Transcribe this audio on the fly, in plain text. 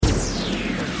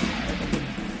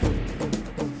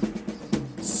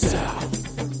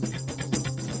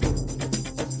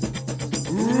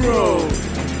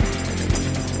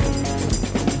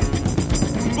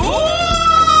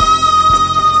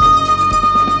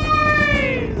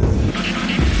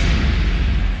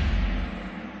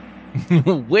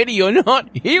Ready or not,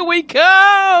 here we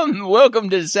come! Welcome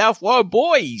to Southwide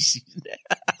Boys.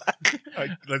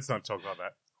 Let's not talk like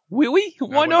that. Will we?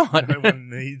 Why not? No one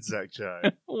needs that show.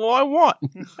 Why what?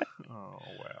 Oh,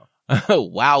 wow.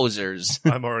 Wowzers.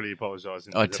 I'm already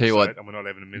apologising. I tell you what, and we're not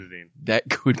even a minute in. that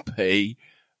could be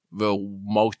the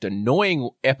most annoying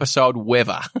episode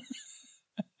ever.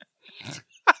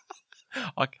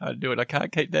 I can't do it. I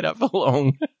can't keep that up for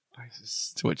long.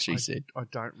 That's what she said. I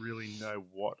don't really know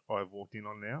what I've walked in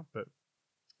on now, but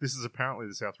this is apparently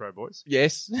the South Road Boys.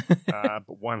 Yes. But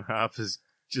one half is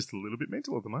just a little bit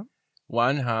mental at the moment.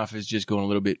 One half has just gone a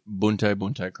little bit bunto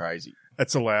crazy.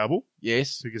 That's allowable.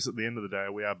 Yes. Because at the end of the day,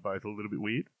 we are both a little bit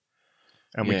weird.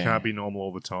 And Yeah. we can't be normal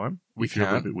all the time. We feel a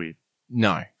can't. little bit weird.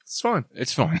 No. It's fine.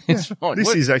 It's fine. It's fine.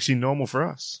 This is actually normal for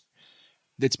us.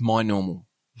 That's my normal.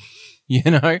 You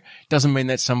know, doesn't mean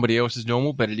that's somebody else's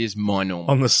normal, but it is my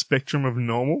normal. On the spectrum of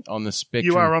normal, On the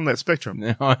spectrum. you are on that spectrum.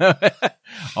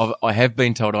 I have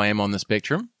been told I am on the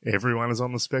spectrum. Everyone is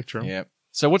on the spectrum. Yeah.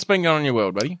 So what's been going on in your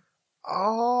world, buddy?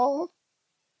 Oh,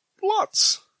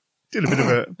 lots. Did a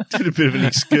bit of an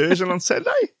excursion on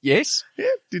Saturday. Yes. Yeah,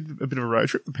 did a bit of a road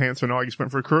trip. The Panther and I just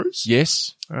went for a cruise.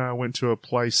 Yes. Went to a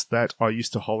place that I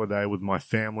used to holiday with my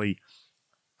family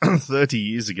 30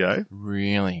 years ago.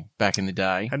 Really? Back in the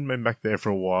day? Hadn't been back there for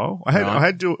a while.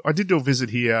 I did do a visit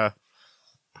here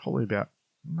probably about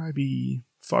maybe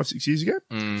 5-6 years ago.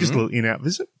 Mhm. Just a little in-out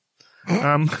visit. You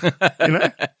know,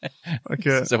 like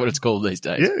Is that what it's called these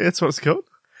days? yeah, that's what it's called.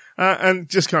 And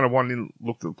just kind of wanted to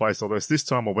look at the place. Although this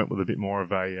time I went with a bit more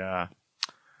of a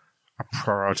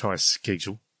prioritised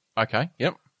schedule. Okay.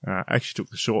 Yep. Actually took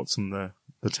the shorts and the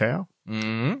towel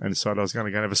Mm-hmm. and decided I was going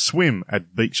to go and have a swim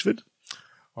at Beachford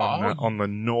on the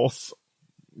north.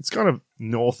 It's kind of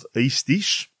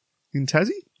northeast-ish in Tassie.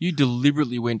 You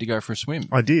deliberately went to go for a swim.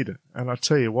 I did. And I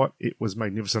tell you what, it was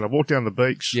magnificent. I walked down the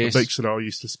beach, Yes. the beach that I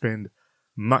used to spend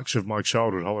much of my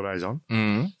childhood holidays on.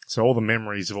 Mm-hmm. So all the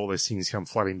memories of all those things come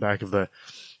flooding back of the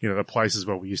places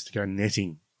where we used to go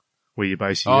netting, where you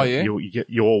basically,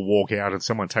 you all walk out and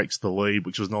someone takes the lead,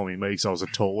 which was normally me because I was the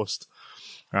tallest.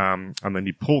 And then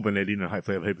you pull the net in and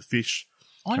hopefully have a heap of fish.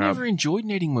 I never enjoyed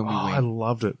netting when we I went.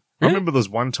 loved it. I Really? remember there was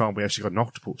one time we actually got an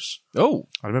octopus. Oh.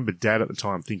 I remember Dad at the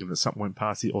time thinking that something went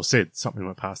past or said something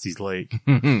went past his leg.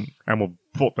 Mm-hmm. And we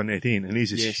brought the net in and he's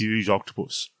this Yes. huge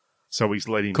octopus. So we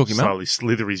let him Cook him up? slowly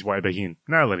slither his way back in.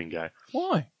 No, let him go.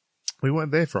 Why? We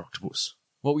weren't there for octopus.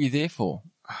 What were you there for?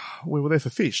 We were there for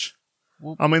fish.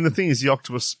 Well- I mean, the thing is, the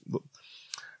octopus, look,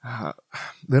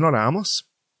 they're not harmless.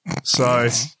 So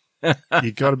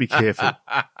you got to be careful.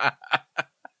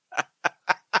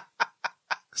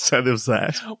 So there was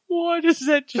that. Why does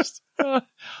that just...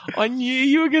 I knew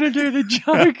you were going to do the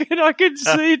joke and I could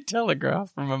see it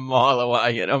telegraphed from a mile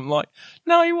away and I'm like,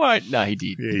 no, he won't. No, he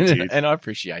did. Yeah, he did. And I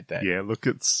appreciate that. Yeah, look,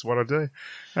 it's what I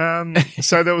do.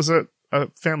 So there was a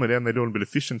family down there doing a bit of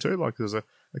fishing too. Like there was a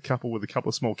couple with a couple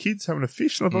of small kids having a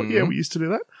fish. And I thought, yeah, we used to do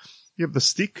that. You have the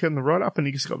stick and the rod up and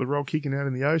you just got the rod kicking out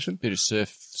in the ocean. Bit of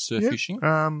surf Yeah.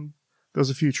 fishing. There was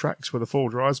a few tracks where the fall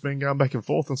drive's been going back and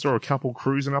forth and saw a couple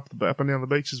cruising up and down the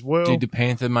beach as well. Did the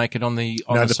Panther make it on the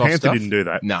No, the soft Panther stuff? didn't do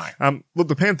that. No. Look,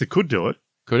 the Panther could do it.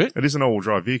 Could it? It is an all-wheel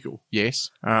drive vehicle.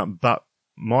 Yes. But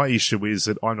my issue is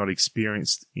that I'm not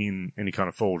experienced in any kind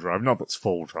of four-wheel drive. Not that it's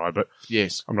four-wheel drive, but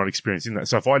Yes. I'm not experienced in that.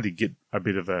 So if I did get a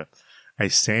bit of a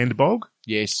sand bog,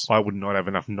 Yes. I would not have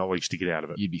enough knowledge to get out of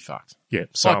it. You'd be fucked. Yeah,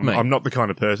 so Like me. I'm not the kind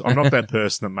of person. I'm not that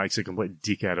person that makes a complete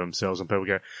dick out of themselves, and people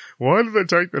go, "Why did they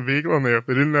take the vehicle on there if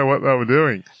they didn't know what they were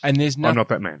doing?" And there's I'm not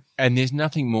that man. And there's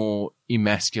nothing more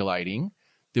emasculating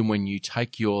than when you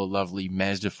take your lovely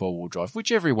Mazda 4-wheel drive,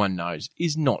 which everyone knows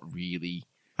is not really...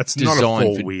 It's not a designed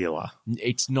for- four-wheeler.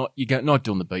 It's not... You're not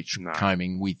doing the beach No.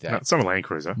 combing with No, that. it's not a Land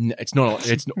Cruiser. No, it's not...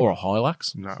 or a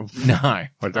Hilux. No. No. I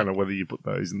don't know whether you put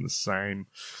those in the same.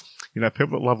 You know,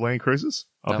 people that love Land Cruisers.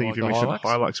 I Don't think like if you the mention Hilux?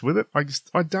 Hilux with it,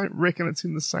 I don't reckon it's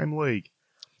in the same league.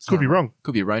 Could be wrong.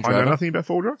 Could be a Range I know Rover. nothing about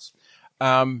four drives.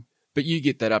 But you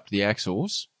get that up to the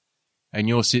axles and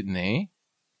you're sitting there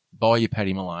by your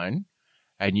Paddy Malone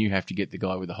and you have to get the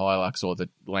guy with the Hilux or the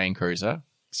Land Cruiser.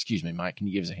 Excuse me, mate, can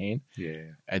you give us a hand? Yeah,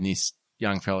 And this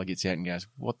young fella gets out and goes,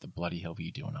 what the bloody hell are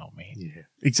you doing, old man? yeah,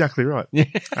 exactly right. Yeah.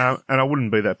 And I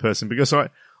wouldn't be that person because I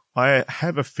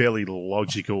have a fairly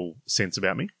logical sense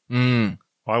about me. Mm,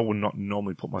 I would not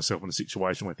normally put myself in a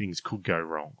situation where things could go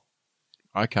wrong.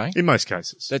 okay. In most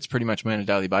cases. That's pretty much me on a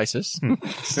daily basis.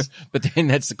 But then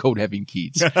that's called having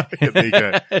kids. Yeah, there you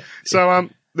go. So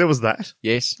there was that.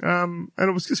 Yes. And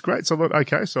it was just great. So I thought,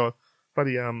 okay, so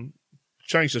buddy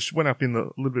changed went up in the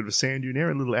little bit of a sand dune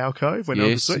area, a little alcove, went over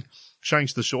to Yes. sea,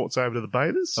 changed the shorts over to the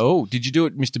bathers. Oh, did you do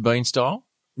it Mr. Bean style?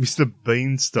 Mr.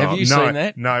 Bean style. Have you seen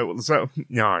that? No,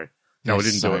 no. No, I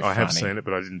didn't so do it. I have funny. seen it,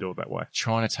 but I didn't do it that way.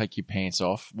 Trying to take your pants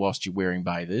off whilst you're wearing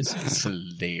bathers. It's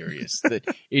hilarious.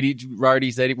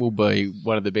 Roadies, that it will be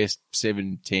one of the best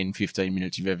 7, 10, 15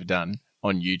 minutes you've ever done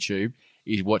on YouTube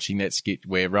is watching that skit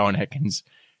where Rowan Atkins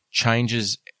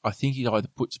changes. I think he either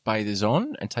puts bathers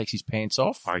on and takes his pants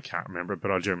off. I can't remember it, but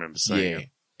I do remember seeing it.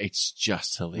 It's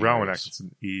just hilarious. Rowan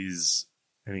Atkinson is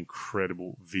an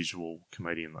incredible visual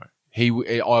comedian, though.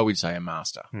 I would say a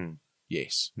master.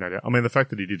 Yes. No doubt. I mean, the fact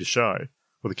that he did a show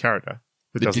with a character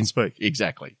that doesn't speak.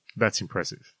 Exactly. That's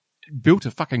impressive. Built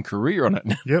a fucking career on it.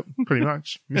 Yep, pretty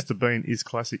much. Mr. Bean is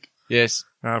classic. Yes.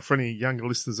 For any younger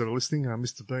listeners that are listening,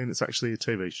 Mr. Bean, it's actually a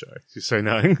TV show, just so you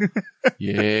know.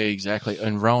 Yeah, exactly.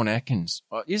 And Rowan Atkins.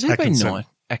 Has he been knighted?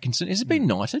 Atkinson? Has he been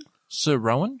knighted? Sir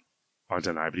Rowan? I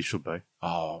don't know, but he should be.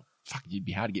 Oh, fuck, it'd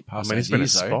be hard to get past he's been a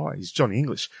spy. Though. He's Johnny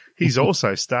English. He's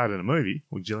also starred in a movie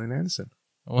with Gillian Anderson.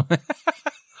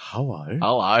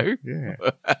 Hello. Yeah.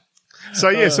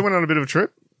 So went on a bit of a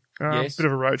trip. Yes. Bit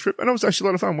of a road trip. And it was actually a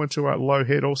lot of fun. Went to Low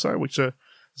Head also, which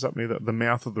is up near the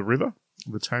mouth of the river,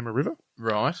 the Tamar River.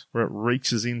 Right. Where it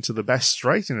reaches into the Bass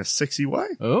Strait in a sexy way.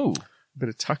 Oh. A bit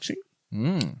of touching.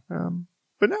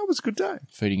 But no, it was a good day.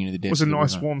 Feeding into the depths. It was a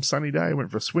nice, warm, sunny day. Went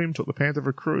for a swim, took the Panther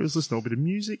for a cruise, listened to a bit of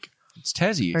music. It's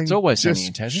Tassie. It's always sunny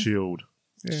in Tassie. Chilled.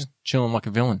 Yeah. Just chilling like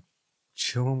a villain.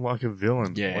 Chilling like a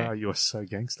villain. Yeah. Wow, you're so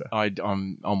gangster.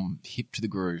 I'm hip to the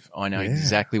groove. I know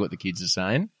exactly what the kids are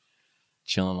saying.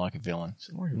 Chilling like a villain.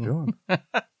 Chilling like a villain.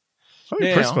 I'm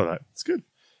impressed by that. It's good.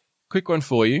 Quick one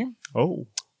for you. Oh.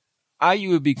 Are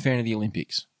you a big fan of the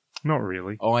Olympics? Not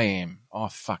really. I am. I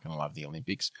fucking love the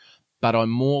Olympics. But I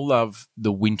more love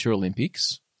the Winter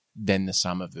Olympics than the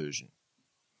summer version.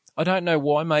 I don't know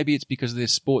why. Maybe it's because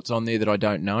there's sports on there that I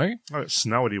don't know. Oh, it's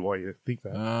snowy why you think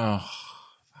that. Oh,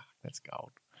 fuck, that's gold.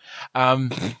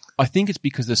 I think it's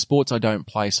because the sports I don't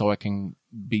play, so I can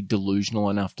be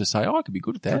delusional enough to say, I could be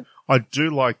good at that. I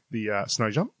do like the snow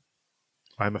jump.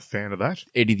 I'm a fan of that.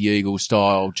 Eddie the Eagle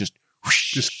style, just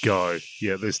go.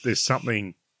 Yeah, there's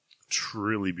something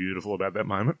truly beautiful about that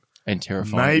moment. And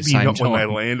terrifying. Maybe not when they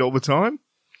land all the time.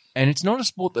 And it's not a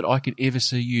sport that I could ever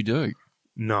see you do.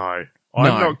 No.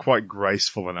 I'm not quite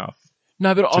graceful enough.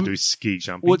 No, but to do ski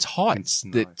jumping. Well, it's heights.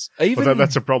 That's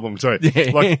a problem too.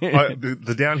 Yeah. Like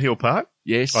the downhill part.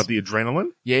 Yes. Like the adrenaline.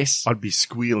 Yes. I'd be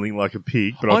squealing like a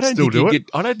pig, but I'd still do it.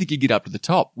 I don't think you get up to the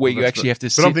top where you actually have to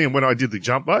sit. But I'm thinking when I did the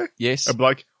jump though. Yes. I'd be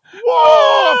like,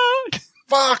 whoa,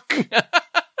 fuck.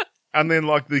 And then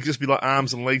like there'd just be like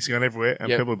arms and legs going everywhere, and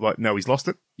people would be like, no, he's lost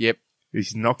it. Yep.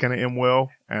 He's not going to end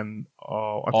well, and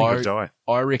I think I'd die.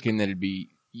 I reckon that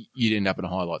you'd end up in a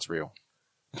highlights reel.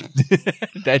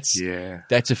 That's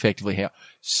effectively how.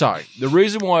 So the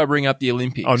reason why I bring up the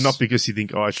Olympics. Oh, not because you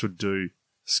think I should do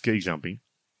ski jumping.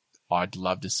 I'd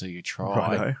love to see you try.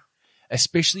 Righto.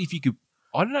 Especially if you could.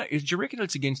 I don't know. Do you reckon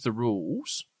it's against the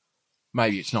rules?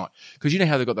 Maybe it's not. Because you know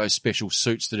how they've got those special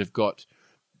suits that have got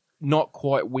not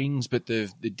quite wings, but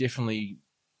they've definitely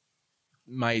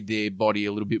made their body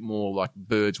a little bit more like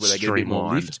birds where they get a bit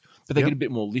more lift. But they get a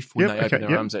bit more lift when they open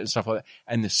their arms out and stuff like that.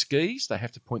 And the skis, they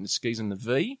have to point the skis in the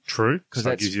V. True. Because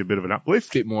that gives you a bit of an uplift.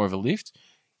 A bit more of a lift.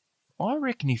 I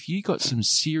reckon if you got some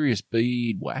serious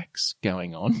bead wax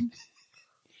going on,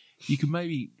 you could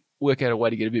maybe work out a way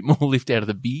to get a bit more lift out of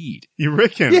the beard. You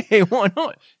reckon? Yeah, why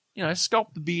not? You know,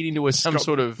 sculpt the beard into some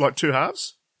sort of... Like two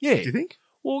halves? Yeah. Do you think?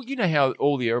 Well, you know how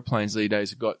all the airplanes these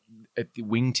days have got at the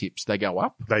wingtips, they go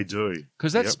up? They do.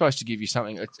 Because that's supposed to give you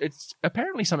something. It's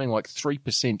apparently something like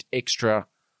 3% extra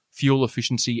fuel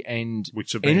efficiency and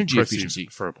energy efficiency.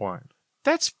 For a plane.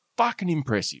 That's fucking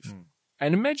impressive. Mm.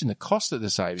 And imagine the cost that they're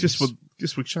saving. Just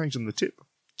for changing the tip.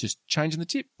 Just changing the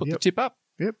tip. Put the tip up.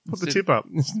 Yep, put the tip up.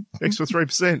 Extra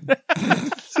 3%.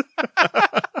 That's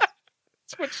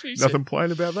what she said. Nothing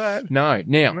plain about that. No.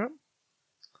 Now,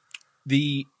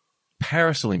 the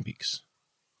Paris Olympics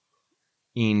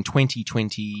in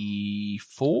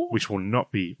 2024. Which will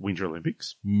not be Winter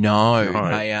Olympics. No.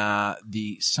 They are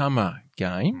the Summer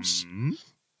Games. Mm-hmm.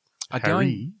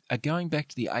 Are going back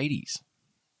to the 80s.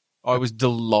 I was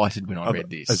delighted when I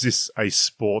read this. Is this a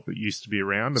sport that used to be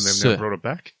around and then they brought it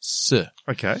back? Sir.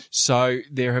 Okay. So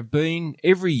there have been,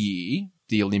 every year,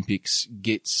 the Olympics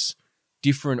gets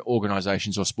different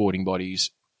organisations or sporting bodies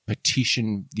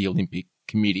petition the Olympic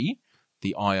Committee,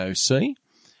 the IOC,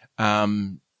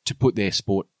 to put their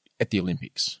sport at the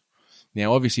Olympics.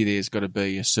 Now, obviously, there's got to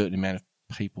be a certain amount of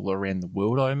people around the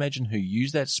world, I imagine, who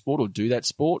use that sport or do that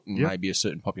sport, and maybe a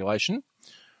certain population.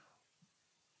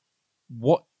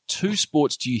 What two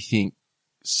sports do you think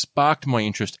sparked my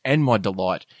interest and my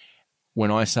delight when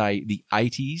I say the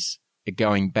 80s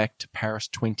going back to Paris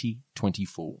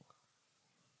 2024?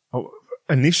 Oh,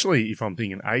 initially, if I'm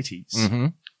thinking 80s, Mm-hmm.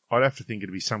 I'd have to think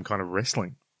it'd be some kind of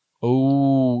wrestling.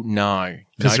 Oh, no.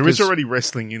 Because there is already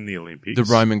wrestling in the Olympics. The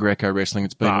Roman Greco wrestling,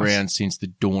 it's been around since the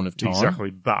dawn of time. Exactly,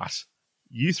 but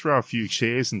you throw a few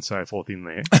chairs and so forth in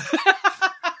there,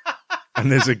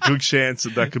 and there's a good chance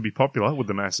that could be popular with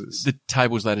the masses. The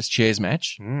tables, ladders, chairs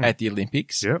match at the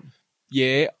Olympics. Yep.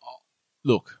 Yeah,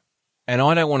 look, and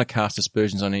I don't want to cast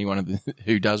aspersions on anyone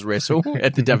who does wrestle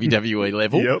at the WWE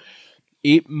level. Yep.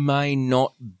 It may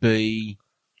not be...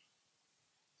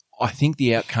 I think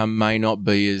the outcome may not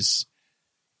be as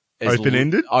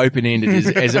open-ended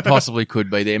as it possibly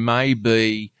could be. There may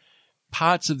be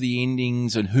parts of the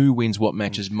endings and who wins what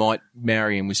matches might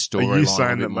marry in with storyline. Are you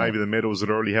saying that maybe the medals would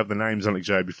already have the names on it,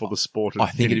 Joe, before the sport had I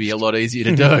think finished? it'd be a lot easier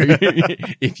to do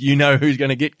if you know who's going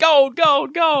to get gold.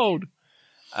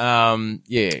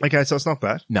 Yeah. Okay, so it's not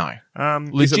that. No.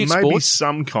 Is it maybe sports?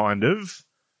 some kind of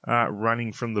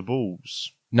running from the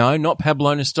bulls? No, not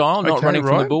Pamplona style, not Okay, running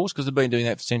from the right. bulls, because they've been doing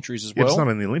that for centuries as Yeah, well. it's not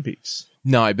in the Olympics.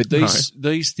 No, but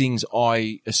these things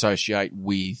I associate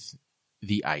with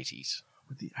the 80s.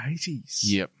 With the 80s?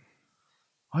 Yep.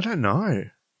 I don't know.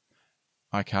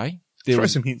 Okay. Throw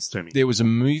some hints to me. There was a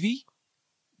movie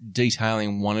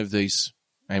detailing one of these,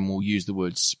 and we'll use the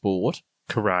word sport.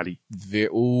 Karate.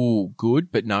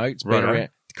 Good, but no, it's been around.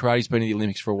 Karate's been in the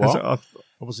Olympics for a while.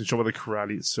 I wasn't sure whether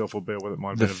karate itself or whether it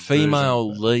might have The been a female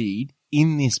version. lead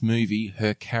in this movie,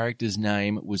 her character's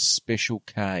name was Special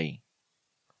K.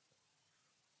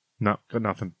 No, got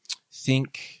nothing.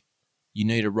 Think you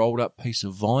need a rolled up piece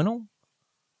of vinyl.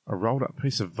 A rolled up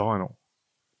piece of vinyl.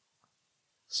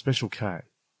 Special K.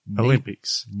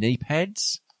 Olympics. Knee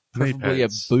pads. Knee Preferably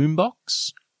pads. a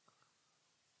boombox.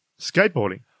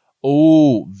 Skateboarding.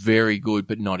 Oh, very good,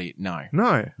 but not it. No.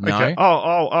 No. No. Okay.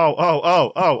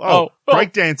 Oh.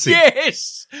 Breakdancing.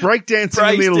 Yes.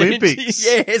 Breakdancing in the Olympics.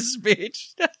 Yes,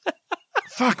 bitch.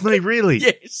 Fuck me, really?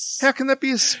 Yes. How can that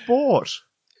be a sport?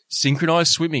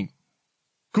 Synchronized swimming.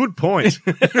 Good point.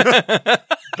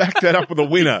 Back that up with a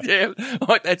winner. Yeah,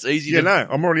 like that's easy. Yeah, no,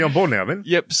 I'm already on board now then.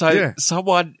 Yep. So Yeah.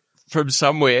 someone from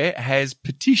somewhere has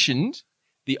petitioned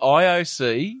the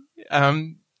IOC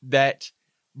that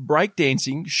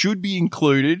breakdancing should be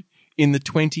included in the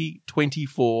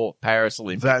 2024 Paris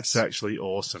Olympics. That's actually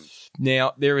awesome.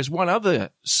 Now, there is one other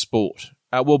sport.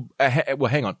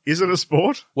 Hang on. Is it a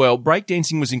sport? Well,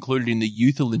 breakdancing was included in the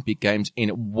Youth Olympic Games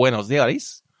in Buenos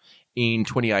Aires in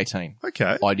 2018.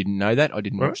 Okay. I didn't know that. I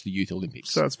didn't Right. watch the Youth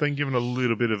Olympics. So it's been given a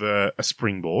little bit of a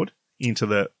springboard into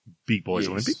the Big Boys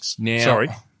Yes. Olympics. Now- Sorry,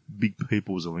 Big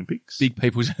People's Olympics. Big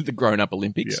people's the grown-up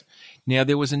Olympics. Yeah. Now,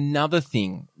 there was another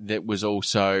thing that was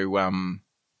also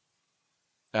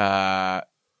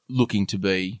looking to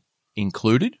be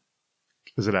included.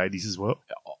 Is it 80s as well?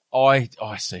 I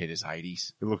see it as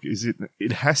 80s. Look,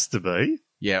 it has to be,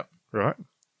 Yeah. right?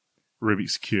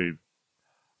 Rubik's Cube.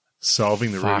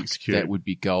 Solving the Fuck, Rubik's Cube. that would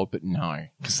be gold, but no.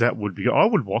 Because that would be, I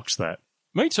would watch that.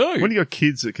 Me too. When you got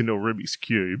kids that can do a Rubik's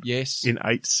Cube Yes. in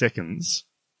 8 seconds,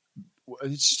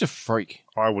 It's just a freak.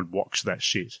 I would watch that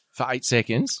shit. For 8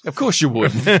 seconds? Of course you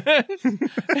would.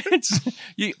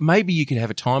 Maybe you could have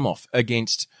a time off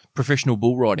against professional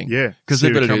bull riding. Yeah. Because See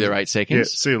they've who got to do comes- their 8 Yeah,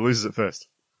 seconds. see who loses it first.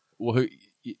 Well,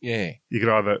 yeah. You could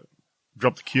either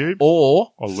drop the cube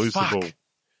Or lose the ball.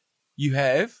 You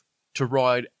have to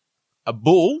ride a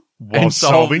bull While and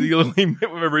solve solving? the Olympic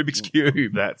with a Rubik's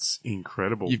Cube. That's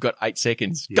incredible. You've got 8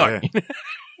 seconds. Yeah. Go.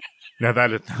 Now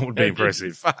that would be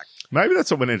impressive. Fuck. Maybe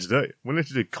that's what we need to do. We need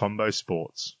to do combo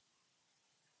sports.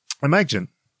 Imagine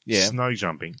Yeah. snow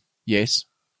jumping. Yes.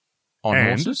 On and,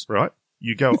 horses? Right?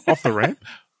 You go off the ramp.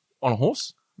 On a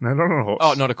horse? No, not on a horse.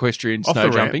 Oh, not equestrian Off snow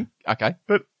the ramp. jumping. Okay.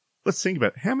 But let's think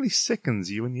about it. How many seconds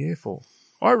are you in the air for?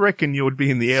 I reckon you would be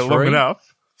in the air 3, long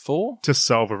enough 4? to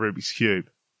solve a Rubik's Cube.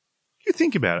 You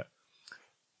think about it.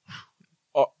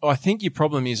 I think your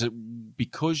problem is that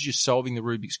because you're solving the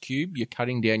Rubik's Cube, you're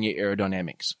cutting down your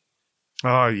aerodynamics.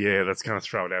 Oh, yeah, that's going to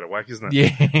throw it out of whack, isn't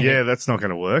it? Yeah. Yeah, that's not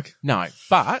going to work. No,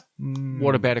 but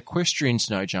what about equestrian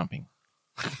snow jumping?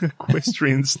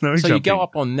 Equestrian snow So jumping. you go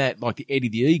up on that like the Eddie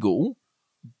the Eagle,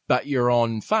 but you're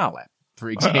on far lap, for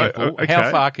example. okay.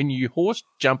 How far can you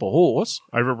jump a horse?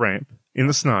 over a ramp in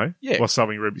the snow Yeah. while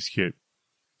solving Rubik's Cube.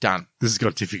 Done. This has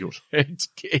got difficult.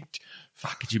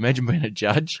 Fuck, could you imagine being a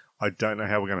judge? I don't know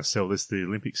how we're going to sell this to the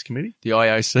Olympics Committee. The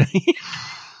IOC.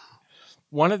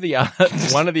 One of the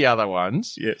other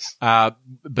ones, Yes.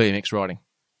 BMX riding.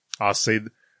 I see.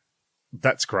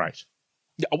 That's great.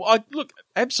 Yeah, look,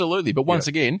 absolutely. But once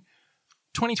again,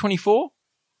 2024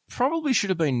 probably should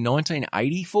have been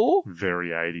 1984. Very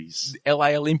 80s.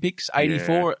 LA Olympics,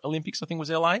 84 Olympics, I think was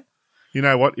LA. You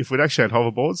know what? If we'd actually had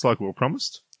hoverboards like we were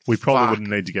promised, we probably wouldn't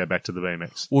need to go back to the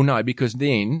BMX. Well, no, because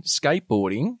then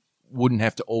skateboarding wouldn't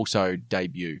have to also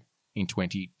debut in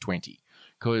 2020.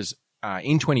 Because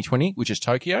in 2020, which is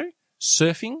Tokyo,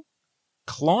 surfing,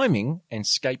 climbing, and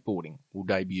skateboarding will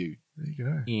debut. There you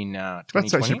go. In 2020.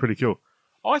 That's actually pretty cool.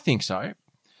 I think so.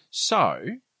 So,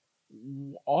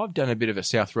 I've done a bit of a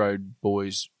South Road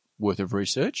Boys worth of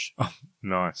research. Oh,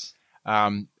 nice.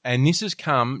 And this has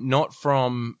come not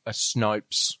from a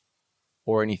Snopes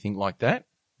or anything like that.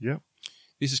 Yep.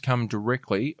 This has come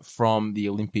directly from the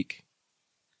Olympic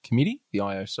Committee, the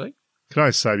IOC. Can I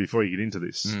say, before you get into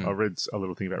this, I read a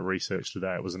little thing about research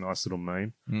today. It was a nice little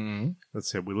meme that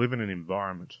said, we live in an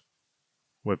environment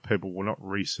where people will not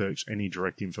research any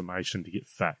direct information to get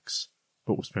facts,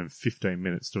 but will spend 15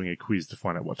 minutes doing a quiz to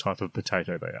find out what type of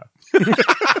potato they are.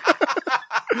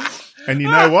 And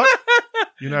you know what?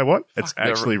 It's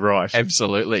actually right.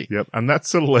 Absolutely. Yep. And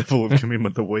that's the level of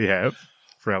commitment that we have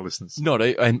for our listeners.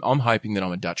 And I'm hoping that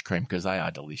I'm a Dutch cream because they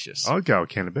are delicious. I'd go a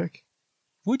Kennebec.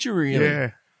 Would you really?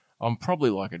 Yeah. I'm probably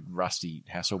like a rusty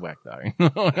Hasselback though.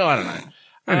 I don't know.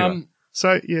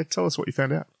 Anyway, tell us what you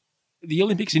found out. The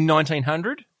Olympics in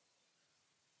 1900.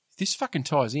 This fucking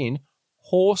ties in.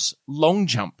 Horse long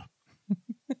jump.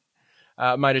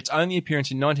 Made its only appearance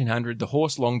in 1900. The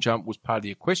horse long jump was part of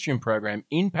the equestrian program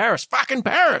in Paris. Fucking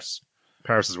Paris!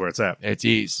 Paris is where it's at. It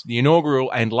is. The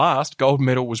inaugural and last gold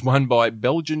medal was won by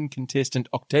Belgian contestant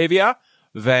Octavia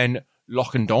van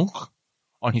Lochendonk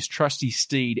on his trusty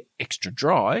steed Extra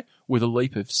Dry with a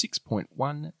leap of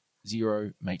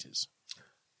 6.10 metres.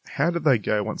 How did they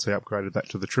go once they upgraded that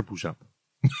to the triple jump?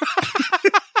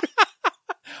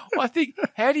 I think,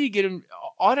 how do you get them?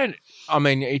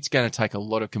 It's going to take a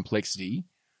lot of complexity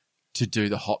to do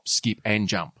the hop, skip, and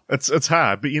jump. It's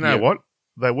hard, but you know what?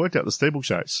 They worked out the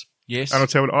steeplechase. Yes. And I'll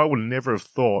tell you what, I would never have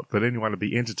thought that anyone would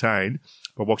be entertained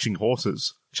by watching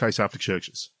horses chase after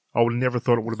churches. I would have never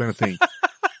thought it would have been a thing.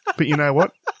 But you know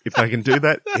what? If they can do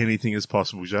that, anything is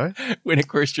possible, Joe. When a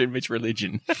Christian meets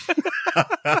religion.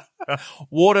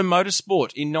 Water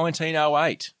motorsport in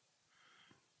 1908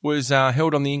 was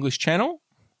held on the English Channel.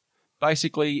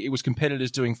 Basically, it was competitors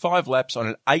doing 5 laps on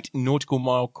an 8 nautical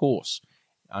mile course.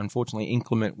 Unfortunately,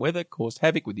 inclement weather caused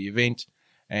havoc with the event,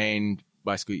 and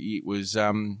basically it was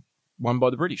won by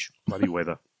the British. Bloody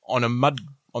weather. on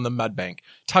the mud bank.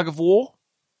 Tug of war,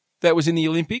 that was in the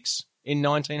Olympics in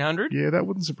 1900. Yeah, that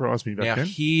wouldn't surprise me back then. Now,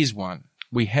 here's one.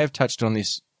 We have touched on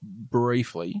this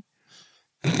briefly.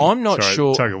 I'm not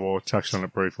sure. Tug of war, touched on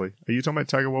it briefly. Are you talking about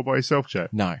tug of war by yourself, Joe?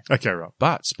 No. Okay, right.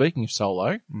 But speaking of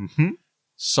solo,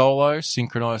 solo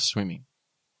synchronized swimming.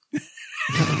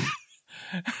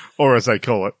 Or as they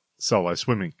call it, solo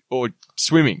swimming. Or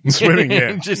swimming. Swimming,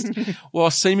 yeah.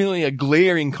 While seemingly a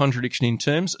glaring contradiction in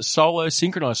terms, solo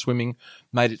synchronized swimming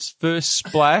made its first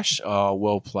splash,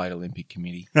 well played Olympic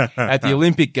Committee, at the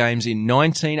Olympic Games in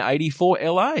 1984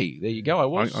 LA. There you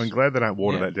go. I'm glad they don't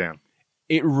water that down.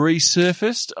 It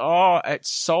resurfaced at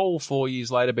Seoul 4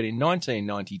 years later, but in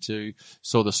 1992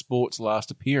 saw the sport's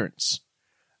last appearance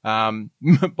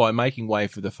by making way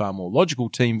for the far more logical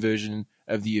team version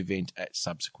of the event at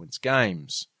subsequent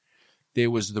games.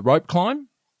 There was the rope climb,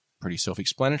 pretty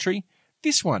self-explanatory.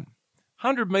 This one,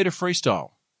 100-metre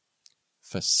freestyle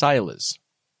for sailors.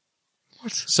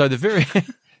 What?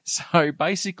 So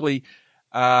basically,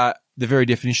 the very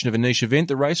definition of a niche event,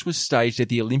 the race was staged at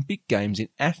the Olympic Games in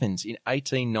Athens in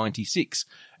 1896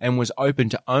 and was open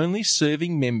to only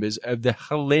serving members of the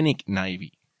Hellenic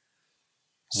Navy.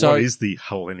 So, what is the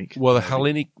Hellenic? Well, the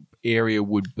Hellenic area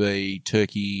would be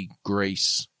Turkey,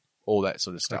 Greece, all that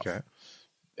sort of stuff. Okay.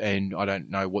 And I don't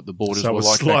know what the borders were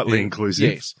like. Slightly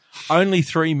inclusive. Yes. Only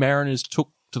 3 mariners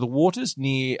took to the waters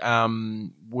near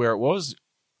where it was,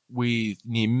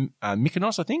 near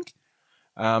Mykonos, I think.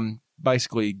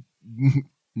 Basically,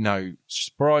 no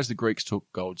surprise, the Greeks took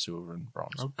gold, silver, and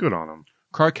bronze. Oh, good on them.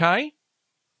 Croquet.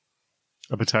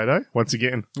 A potato, once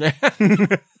again.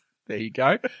 There you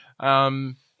go.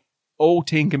 All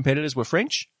 10 competitors were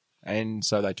French, and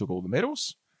so they took all the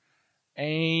medals.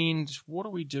 And what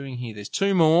are we doing here? There's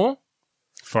 2 more.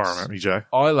 Fire them at me, Joe.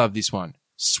 I love this one.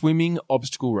 Swimming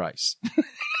obstacle race.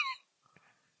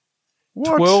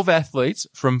 What? 12 athletes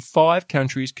from 5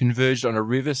 countries converged on the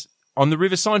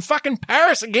River Seine, fucking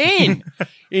Paris again,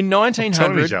 in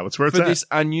 1900 Joe, it's where it's for at. this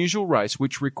unusual race,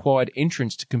 which required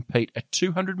entrants to compete a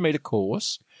 200-metre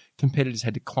course. Competitors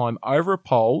had to climb over a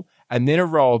pole and then a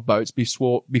row of boats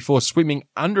before swimming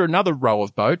under another row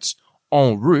of boats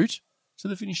en route to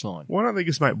the finish line. Why don't they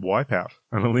just make Wipeout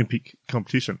an Olympic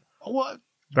competition? What?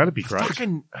 That'd be great.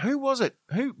 Fucking, who was it?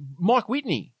 Mike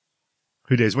Whitney.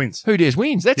 Who dares wins. Who dares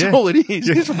wins. That's Yeah. all it is.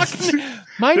 Yeah. It's like,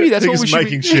 maybe that's what we should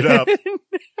making shit up.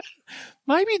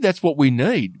 Maybe that's what we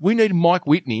need. We need Mike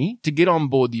Whitney to get on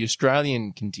board the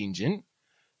Australian contingent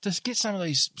to get some of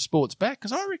these sports back,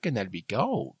 because I reckon that'd be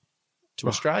gold to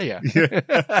Australia.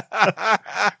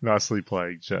 Yeah. Nicely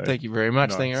played, Joe. Thank you very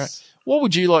much. Nice. Thank you. What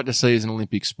would you like to see as an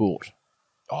Olympic sport?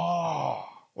 Oh,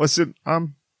 listen.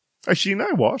 Actually, you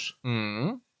know what?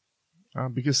 Mm.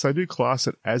 Because they do class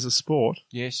it as a sport.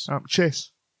 Yes.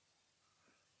 Chess.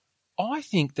 I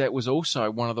think that was also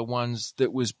one of the ones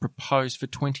that was proposed for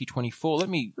 2024.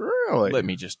 Really? Let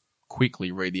me just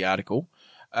quickly read the article.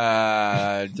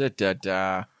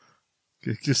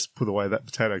 Just put away that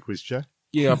potato quiz, Joe.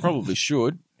 Yeah, I probably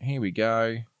should. Here we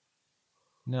go.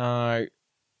 No,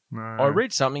 No. I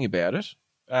read something about it.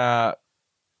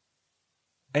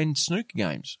 And snooker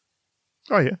games.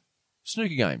 Oh, yeah.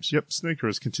 Snooker games. Yep. Snooker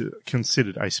is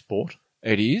considered a sport.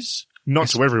 It is. Not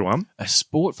to everyone. A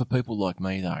sport for people like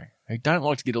me, though, who don't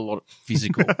like to get a lot of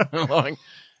physical.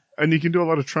 And you can do a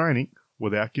lot of training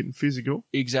without getting physical.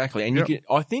 Exactly. And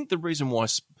I think the reason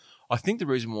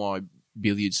why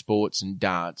billiard sports and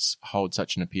darts hold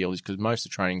such an appeal is because most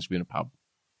of the training's been in a pub.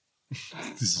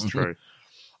 This is true.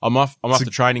 I'm off the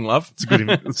training, love.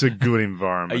 It's a good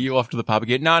environment. Are you off to the pub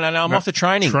again? No, I'm off the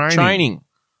training. Training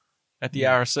at the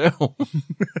RSL.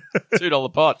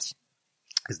 $2 pots.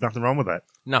 There's nothing wrong with that.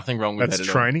 Nothing wrong with that That's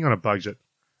at training on a budget.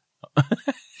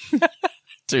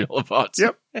 $2 pots.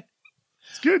 Yep.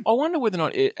 It's good. I wonder whether or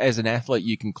not, as an athlete,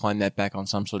 you can claim that back on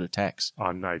some sort of tax.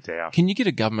 Oh, no doubt. Can you get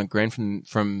a government grant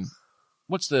from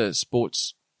what's the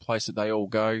sports place that they all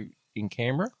go in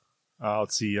Canberra?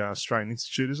 It's the Australian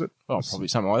Institute, is it? Oh, probably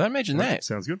something like that. Imagine that.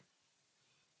 Sounds good.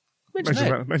 Imagine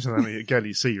that. Imagine that when you go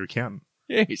to see your accountant.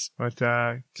 Yes. But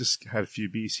just had a few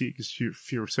beers here, just a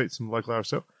few receipts from the local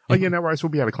RSL. Oh, yeah, no worries.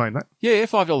 We'll be able to claim that. Yeah,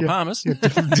 $5 Palmers. Yeah,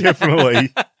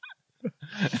 definitely.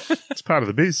 It's part of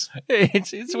the biz.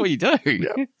 It's what you do.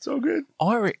 Yeah, it's all good.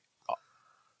 I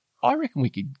reckon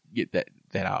we could get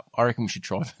that up. I reckon we should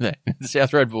try for that. The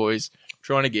South Road Boys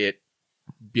trying to get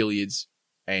billiards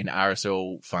and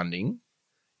RSL funding.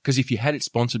 Because if you had it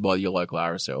sponsored by your local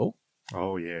RSL,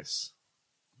 oh, yes,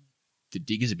 the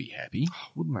Diggers would be happy.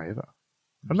 Wouldn't they ever?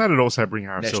 And that'd also bring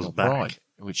RSLs National back. pride,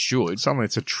 which should. Something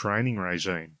that's a training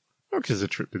regime. Not just a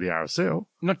trip to the RSL.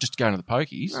 Not just going to the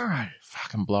pokies. No.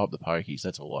 Fucking blow up the pokies.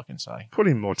 That's all I can say. Put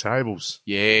in more tables.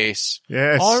 Yes.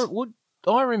 Yes.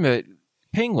 I remember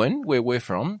Penguin, where we're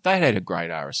from, they had a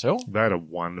great RSL. They had a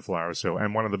wonderful RSL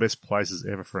and one of the best places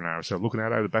ever for an RSL. Looking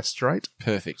out over the Bass Strait.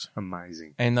 Perfect.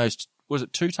 Amazing. And those, was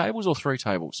it 2 tables or 3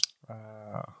 tables?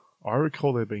 I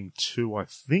recall there being 2, I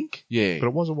think. Yeah. But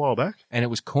it was a while back. And it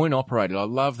was coin operated. I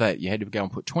love that. You had to go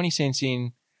and put 20 cents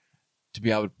in to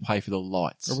be able to pay for the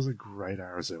lights. That was a great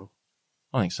RSL.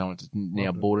 I think someone's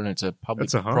now bought it. It's a public,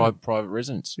 It's a home. private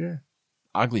residence. Yeah.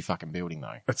 Ugly fucking building,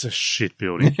 though. It's a shit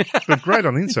building. But great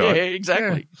on the inside. Yeah,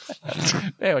 exactly.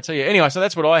 Yeah, I tell you. Anyway, so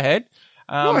that's what I had.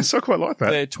 Nice. I quite like that.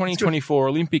 The 2024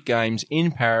 Olympic Games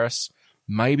in Paris,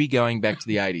 maybe going back to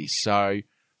the 80s. So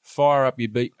fire up your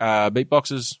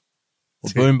beatboxes or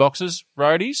boomboxes,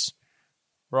 roadies.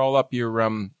 Roll up your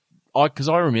because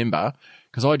I remember,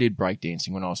 because I did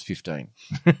breakdancing when I was 15.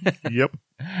 Yep.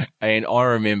 And I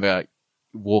remember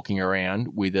walking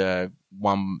around with a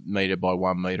 1 metre by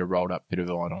 1 metre rolled up bit of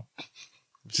vinyl.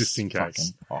 Just in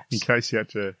case. In case you had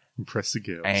to impress the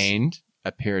girls. And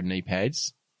a pair of knee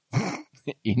pads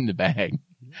in the bag.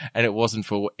 And it wasn't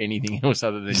for anything else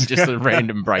other than just a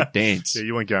random break dance. Yeah,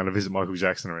 you weren't going to visit Michael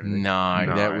Jackson or anything. No,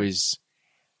 that was...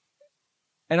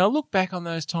 And I look back on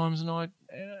those times and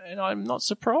I'm not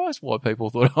surprised why people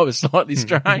thought I was slightly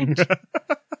strange.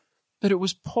 But it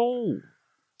was Paul.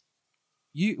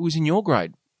 It was in your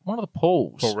grade. One of the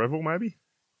Pauls. Paul Revel, maybe?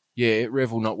 Yeah,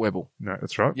 Revel, not Webble. No,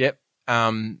 that's right. Yep.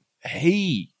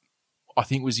 He, I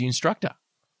think, was the instructor.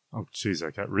 Oh, jeez,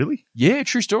 okay. Really? Yeah,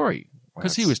 true story.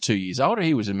 Because he was 2 years older.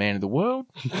 He was a man of the world.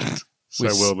 So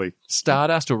worldly.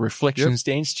 Stardust or Reflections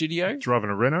Dance Studio. Driving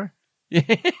a Renault.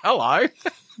 Yeah, hello.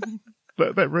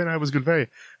 That Renault was good value.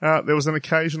 There was an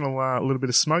occasional little bit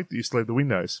of smoke that used to leave the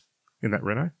windows in that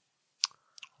Renault.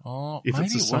 Oh, if maybe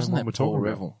it's the it same wasn't one that we're Paul talking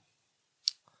Revel.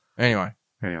 Anyway,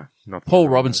 not Paul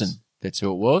Robinson. That's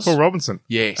who it was. Paul Robinson.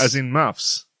 Yes. As in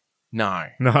Muffs. No.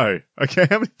 Okay,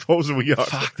 how many Pauls have we got?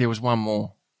 Fuck, there was one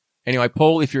more. Anyway,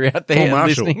 Paul, if you're out there Paul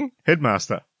Marshall, listening.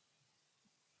 Headmaster.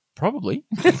 Probably.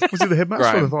 Was he the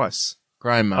headmaster or the vice?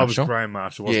 Graham Marshall. I was Graham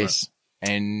Marshall, wasn't it? Yes.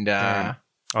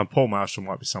 And Paul Marshall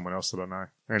might be someone else that I know.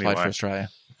 Anyway. played for Australia.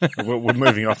 we're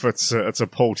moving off. It's a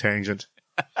Paul tangent.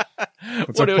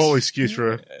 It's a poor excuse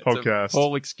for a podcast. It's a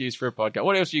poor excuse for a podcast.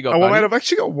 What else you got, well, buddy? mate, I've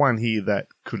actually got one here that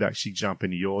could actually jump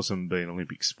into yours and be an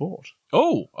Olympic sport.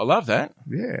 Oh, I love that.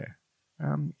 Yeah.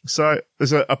 So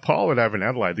there's a pilot over in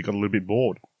Adelaide that got a little bit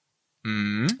bored.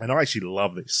 Mm. And I actually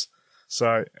love this.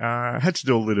 So I had to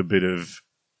do a little bit of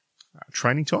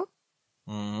training time.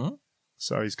 Mm.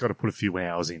 So he's got to put a few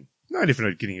hours in. No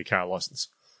different than getting a car license.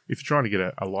 If you're trying to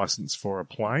get a license for a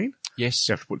plane, yes,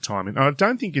 you have to put time in. I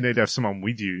don't think you need to have someone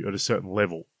with you at a certain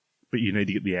level, but you need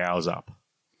to get the hours up.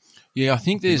 Yeah, I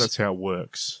think that's how it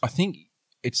works. I think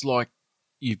it's like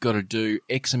you've got to do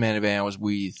X amount of hours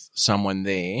with someone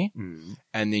there,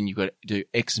 and then you've got to do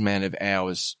X amount of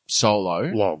hours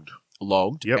solo.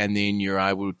 Logged, yep. And then you're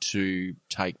able to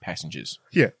take passengers.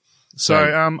 Yeah.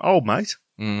 So old mate,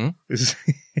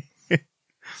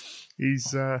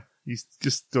 he's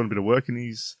just doing a bit of work, and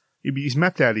he's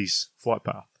mapped out his flight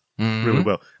path really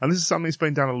well. And this is something that's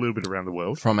been done a little bit around the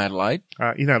world. From Adelaide?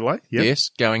 In Adelaide, yep. Yes,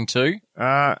 going to?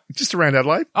 Just around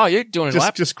Adelaide. Oh, yeah, doing a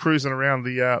lap? Just cruising around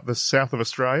the south of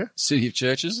Australia. City of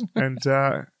Churches. And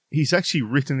he's actually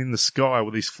written in the sky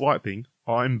with his flight thing,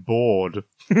 "I'm bored."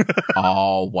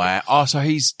 Oh, wow. Oh, so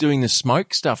he's doing the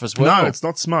smoke stuff as well? No, it's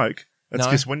not smoke. It's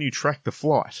just when you track the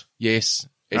flight. Yes.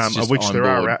 Of which there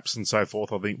are apps and so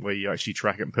forth, I think, where you actually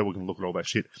track it and people can look at all that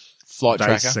shit. Flight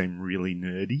tracker. They seem really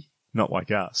nerdy. Not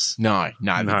like us. No,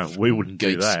 we wouldn't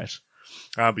do that.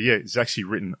 But yeah, it's actually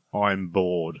written, "I'm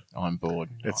bored." I'm bored.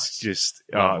 It's just,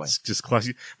 it's just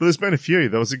classic. But there's been a few.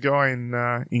 There was a guy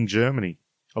in Germany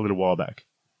a little while back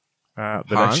that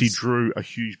actually drew a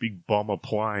huge big bomber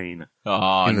plane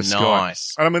in the sky.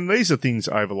 And I mean, these are things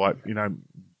over like,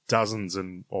 dozens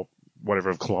or whatever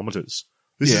of kilometres.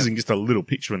 This isn't just a little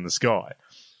picture in the sky.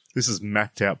 This is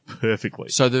mapped out perfectly.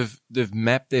 So they've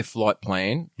mapped their flight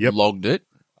plan, logged it,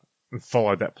 and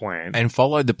followed that plan. And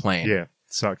followed the plan. Yeah.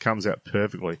 So it comes out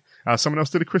perfectly. Someone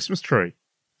else did a Christmas tree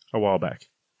a while back.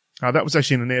 That was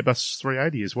actually in an Airbus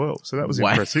 380 as well. So that was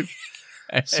impressive.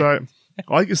 So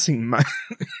I just think,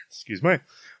 excuse me,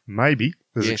 maybe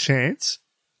there's a chance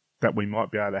that we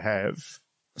might be able to have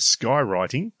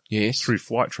skywriting through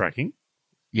flight tracking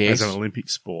as an Olympic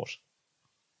sport.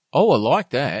 Oh, I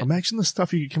like that. Imagine the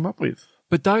stuff you could come up with.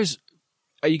 But those,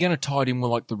 are you going to tie it in with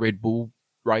like the Red Bull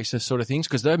racer sort of things?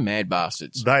 Because they're mad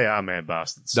bastards. They are mad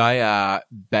bastards. They are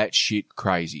batshit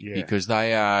crazy because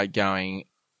they are going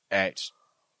at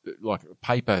like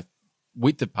paper,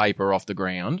 with the paper off the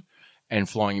ground and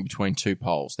flying in between two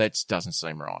poles. That doesn't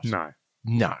seem right.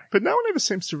 No. But no one ever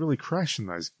seems to really crash in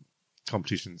those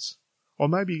competitions. Or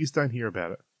maybe you just don't hear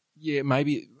about it. Yeah,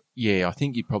 maybe. Yeah, I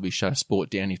think you'd probably shut a sport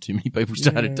down if too many people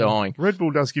started dying. Red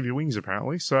Bull does give you wings,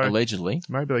 apparently. So allegedly.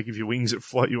 Maybe they give you wings that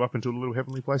float you up into a little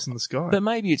heavenly place in the sky. But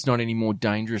maybe it's not any more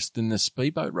dangerous than the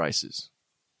speedboat races.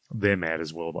 They're mad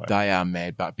as well, though. They are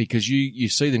mad, but because you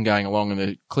see them going along and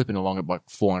they're clipping along at like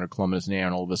 400 kilometres an hour,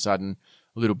 and all of a sudden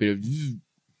a little bit of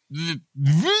and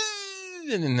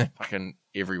then they're fucking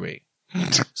everywhere.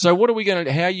 So how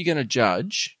are you going to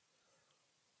judge?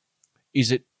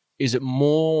 Is it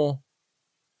more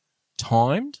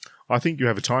timed? I think you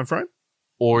have a time frame.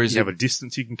 Or is you have a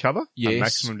distance you can cover? Yes. A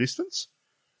maximum distance.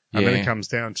 And then it comes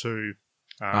down to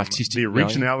the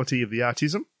originality of the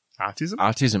artism. Artism?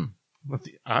 Not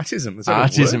the artism. Is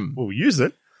that a word? We'll use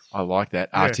it. I like that.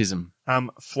 Artism.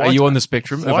 Are you on the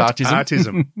spectrum of artism?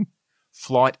 Artism.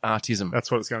 Flight artism. That's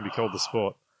what it's going to be called, the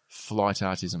sport. Flight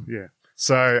artism. Yeah.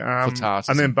 So,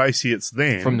 and then basically it's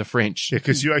then. From the French. Yeah,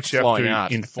 because you actually have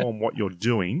to inform what you're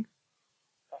doing.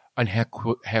 And how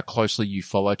closely you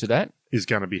follow to that is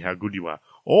going to be how good you are.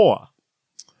 Or,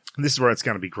 this is where it's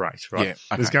going to be great, right? Yeah,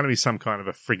 okay. There's going to be some kind of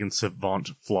a friggin' savant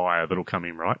flyer that'll come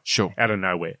in, right? Sure. Out of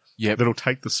nowhere. Yeah. That'll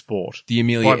take the sport. The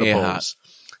Amelia Earhart.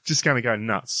 Just going to go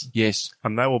nuts. Yes.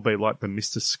 And they will be like the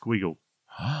Mr. Squiggle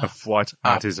of flight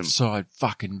artism. Upside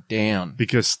fucking down.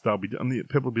 Because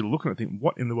people will be looking at it thinking,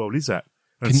 what in the world is that?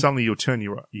 And suddenly you'll turn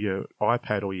your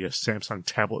iPad or your Samsung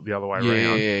tablet the other way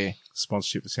around. Yeah.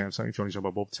 Sponsorship for Samsung if you want to jump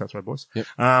on board with South Road Boys. Yep.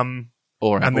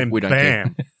 Or and Apple, then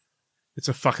bam, it's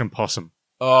a fucking possum.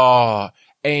 Oh,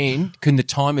 and can the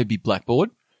timer be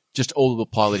blackboard? Just all the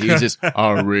pilot hears is,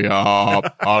 hurry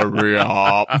up.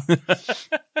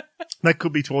 That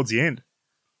could be towards the end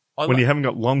when you haven't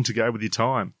got long to go with your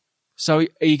time. So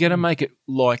are you going to make it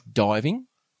like diving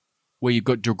where you've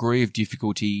got degree of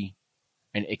difficulty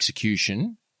and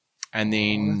execution, and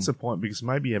then... that's the point, because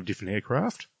maybe you have different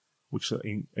aircraft, which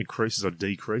increases or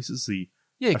decreases the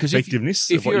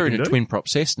effectiveness if you're in a twin-prop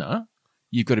Cessna,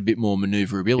 you've got a bit more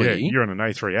manoeuvrability. Yeah, you're on an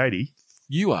A380.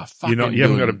 You are fucking You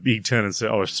haven't got a big turning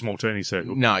circle, or a small turning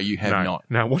circle. No, you have not.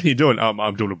 No, what are you doing?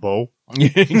 I'm doing a ball. Yeah,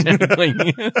 exactly.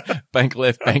 Bank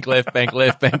left, bank left, bank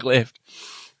left, bank left.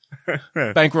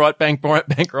 Bank right, bank right,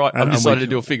 bank right. I've decided to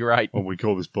do a figure eight. Well, we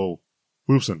call this ball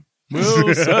Wilson.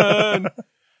 Wilson.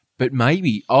 But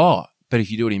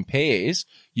if you do it in pairs,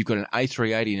 you've got an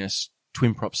A380 and a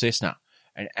twin prop Cessna.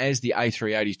 And as the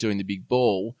A380 is doing the big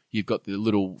ball, you've got the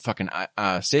little fucking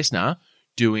Cessna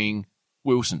doing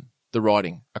Wilson, the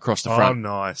riding across the front. Oh,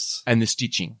 nice. And the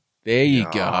stitching. There you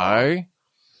go.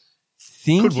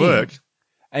 Thinking. Could work.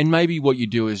 And maybe what you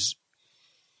do is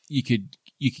you could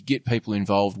get people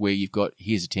involved where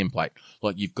here's a template.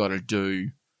 Like you've got to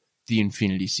do the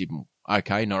infinity symbol.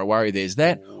 Okay, not a worry, there's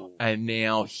that. And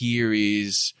now here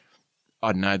is,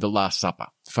 I don't know, the Last Supper.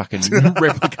 Fucking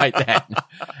replicate that.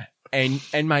 And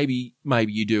maybe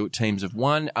you do teams of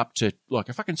one up to like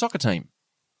a fucking soccer team.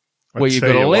 Where you've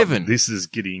got 11. This is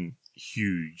getting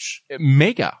huge.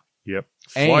 Mega. Yep.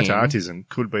 Flight artisan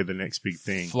could be the next big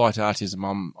thing. Flight artisan,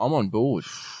 I'm on board.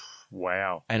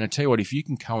 Wow. And I tell you what, if you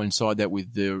can coincide that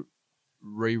with the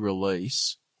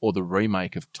re-release or the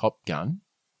remake of Top Gun.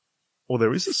 Well,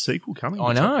 there is a sequel coming.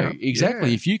 I know, exactly.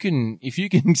 Yeah. If you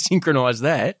can synchronize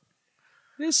that,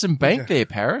 there's some bank there,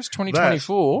 Paris,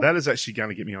 2024. That is actually going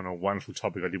to get me on a wonderful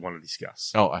topic I did want to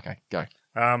discuss. Oh, okay, go.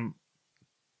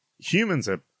 Humans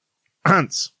are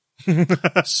ants.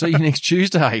 See you next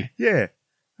Tuesday. Yeah.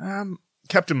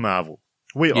 Captain Marvel.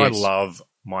 I love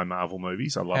my Marvel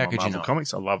movies. I love my Marvel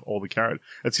comics. I love all the characters.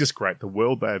 It's just great. The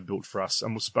world they have built for us,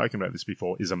 and we've spoken about this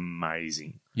before, is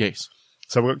amazing. Yes.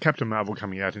 So we've got Captain Marvel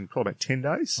coming out in probably about 10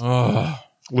 days. Oh.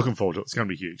 Looking forward to it. It's going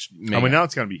to be huge. Mega. And we know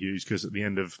it's going to be huge because at the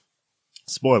end of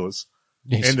spoilers.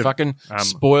 Yes,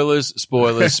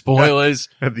 spoilers.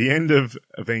 At the end of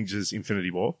Avengers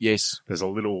Infinity War. Yes. There's a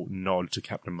little nod to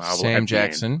Captain Marvel. Sam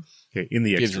Jackson. Yeah, in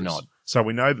the extras. Gives a nod. So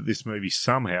we know that this movie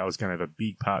somehow is going to have a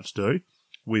big part to do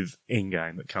with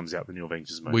Endgame that comes out, the new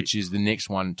Avengers movie. Which is the next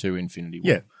one to Infinity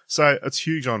War. Yeah. So it's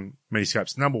huge on many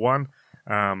scopes. Number one,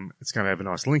 it's going to have a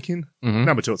nice link in. Mm-hmm.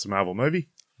 Number two, it's a Marvel movie.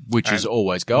 Which is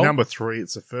always gold. Number three,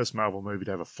 it's the first Marvel movie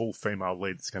to have a full female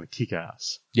lead that's going to kick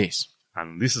ass. Yes.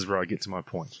 And this is where I get to my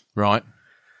point. Right.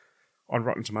 On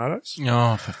Rotten Tomatoes.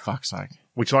 Oh, for fuck's sake.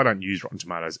 Which I don't use Rotten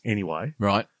Tomatoes anyway.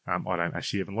 Right. I don't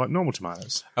actually even like normal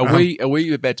tomatoes. Are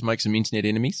we about to make some internet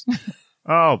enemies?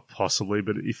 Oh, possibly.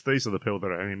 But if these are the people that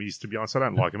are enemies, to be honest, I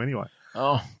don't like them anyway.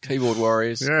 Oh, keyboard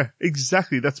warriors. Yeah,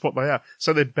 exactly. That's what they are.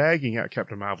 So they're bagging out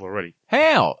Captain Marvel already.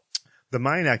 How? The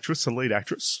main actress, the lead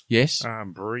actress. Yes.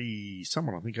 Brie,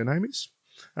 someone I think her name is.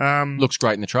 Looks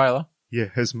great in the trailer. Yeah,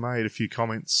 has made a few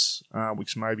comments,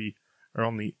 which maybe are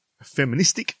on the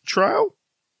feministic trail.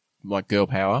 Like girl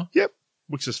power. Yep,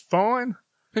 which is fine.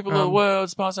 People of the world,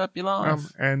 spice up your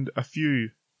life. And a few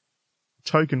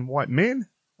token white men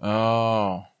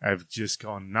have just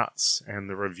gone nuts. And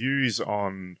the reviews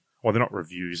they're not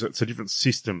reviews, it's a different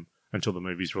system until the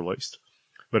movie's released.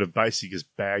 But have basically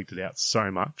just bagged it out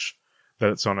so much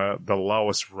that it's on the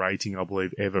lowest rating, I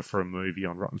believe, ever for a movie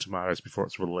on Rotten Tomatoes before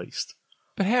it's released.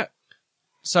 But how?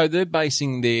 So they're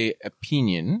basing their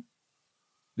opinion,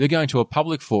 they're going to a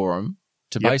public forum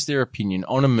to base their opinion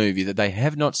on a movie that they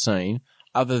have not seen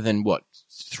other than,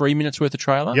 3 minutes worth of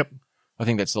trailer? Yep. I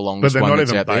think that's the longest one. But they're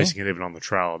not even basing it even on the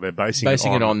trailer. They're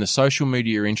basing it on the social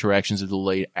media interactions of the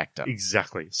lead actor.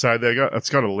 Exactly. So it's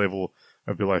got a level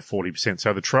of below 40%.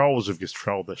 So the trolls have just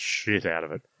trolled the shit out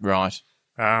of it. Right.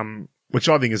 Which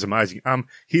I think is amazing.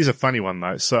 Here's a funny one,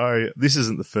 though. So this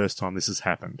isn't the first time this has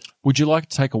happened. Would you like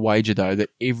to take a wager, though,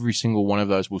 that every single one of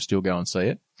those will still go and see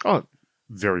it? Oh,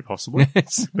 very possibly.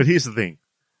 But here's the thing.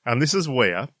 And this is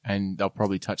where... And they'll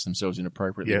probably touch themselves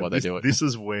inappropriately while they do it. This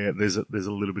is where there's a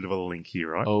little bit of a link here,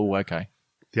 right? Oh, okay.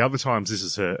 The other times this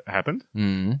has happened,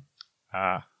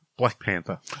 Black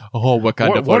Panther. Oh,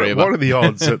 Wakanda forever. What are the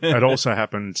odds that it also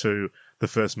happened to the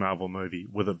first Marvel movie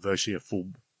with virtually a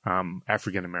full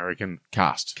African-American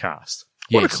cast?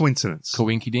 What a coincidence.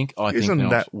 Coinky-dink? Isn't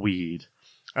that weird?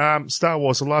 Star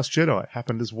Wars The Last Jedi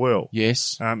happened as well.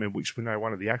 Yes. In which we know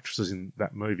one of the actresses in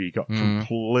that movie got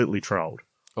completely trolled.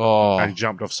 Oh. And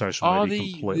jumped off social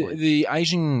media completely. The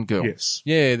Asian girl. Yes.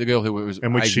 Yeah, the girl who was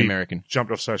Asian American. Jumped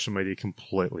off social media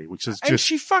completely, which is just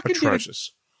she fucking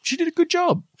atrocious. She did a good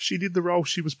job. She did the role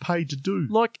she was paid to do.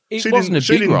 It wasn't a big role.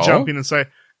 She didn't jump in and say,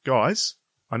 guys,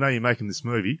 I know you're making this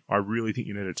movie. I really think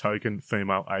you need a token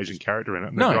female Asian character in it.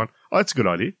 And they're going, oh, that's a good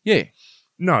idea. Yeah.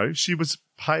 No, she was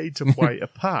paid to play a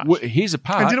part. Well, here's a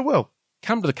part. And did it well.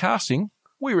 Come to the casting.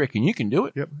 We reckon you can do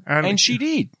it. Yep. And she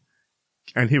did.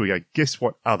 And here we go. Guess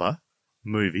what other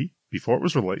movie, before it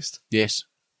was released, yes,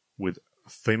 with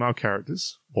female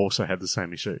characters, also had the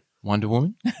same issue? Wonder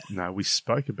Woman? No, we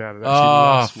spoke about it actually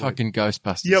last week. Fucking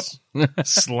Ghostbusters. Yep.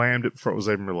 Slammed it before it was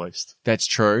even released. That's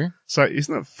true. So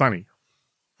isn't it funny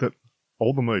that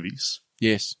all the movies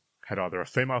Yes. had either a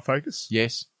female focus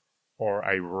Yes. or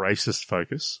a racist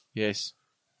focus, Yes.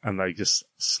 and they just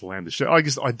slammed the shit?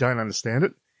 I don't understand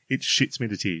it. It shits me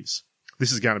to tears.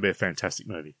 This is going to be a fantastic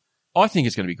movie. I think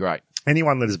it's going to be great.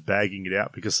 Anyone that is bagging it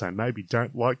out because they maybe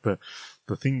don't like the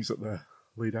things that the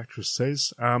lead actress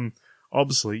says,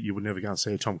 obviously you would never go and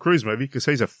see a Tom Cruise movie because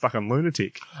he's a fucking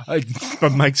lunatic,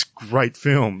 but makes great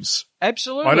films.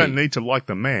 Absolutely. I don't need to like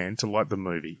the man to like the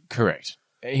movie. Correct.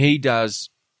 He does.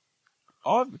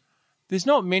 There's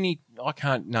not many, I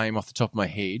can't name off the top of my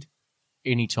head,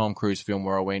 any Tom Cruise film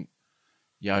where I went,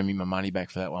 you owe me my money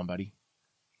back for that one, buddy.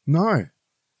 No.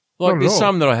 Like, there's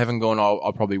some that I haven't gone,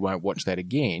 I probably won't watch that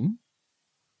again.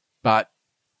 But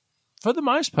for the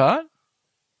most part,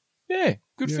 yeah,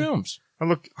 good films. And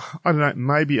look, I don't know,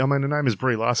 maybe, I mean, the name is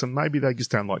Brie Larson. Maybe they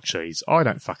just don't like cheese. I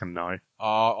don't fucking know.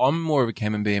 I'm more of a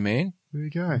Camembert man. There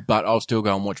you go. But I'll still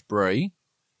go and watch Brie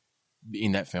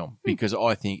in that film because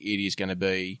I think it is going to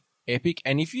be epic.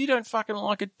 And if you don't fucking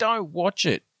like it, don't watch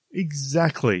it.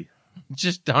 Exactly.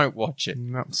 Just don't watch it.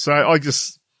 No. So I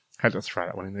just had to throw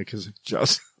that one in there because it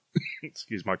just,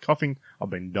 excuse my coughing. I've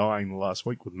been dying the last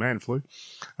week with man flu.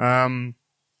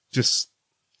 Just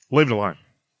leave it alone.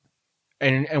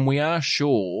 And we are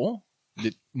sure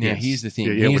that, now here's the thing.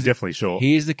 Yeah, we're definitely sure.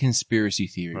 Here's the conspiracy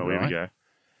theory, Oh, right? here we go.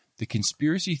 The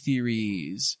conspiracy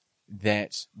theory is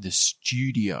that the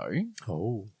studio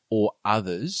or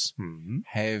others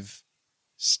have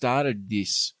started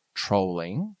this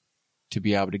trolling to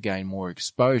be able to gain more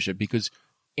exposure because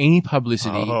any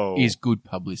publicity is good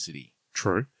publicity.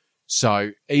 True.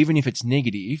 So even if it's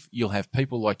negative, you'll have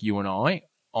people like you and I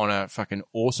on a fucking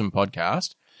awesome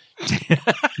podcast.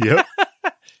 Yep.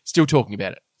 Still talking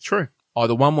about it. True.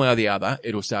 Either one way or the other,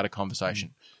 it'll start a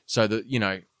conversation. So that, you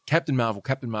know, Captain Marvel,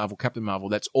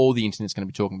 that's all the internet's going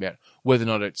to be talking about, whether or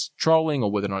not it's trolling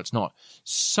or whether or not it's not.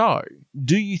 So,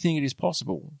 do you think it is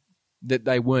possible that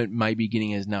they weren't maybe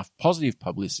getting enough positive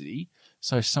publicity,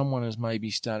 so someone has maybe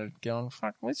started going,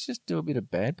 fuck, let's just do a bit of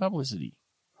bad publicity.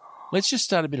 Let's just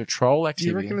start a bit of troll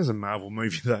activity. Do you reckon there's a Marvel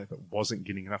movie, though, that wasn't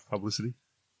getting enough publicity?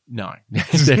 No,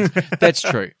 that's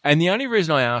true. And the only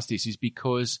reason I asked this is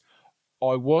because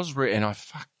I was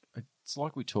it's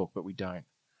like we talk, but we don't.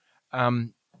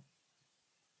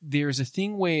 There is a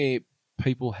thing where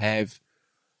people have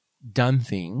done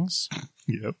things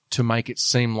to make it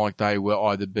seem like they were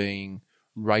either being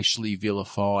racially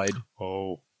vilified.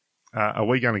 Are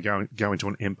we going to go into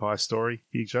an Empire story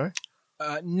here, Joe?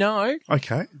 No.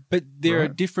 Okay. But there are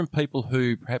different people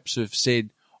who perhaps have said,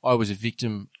 I was a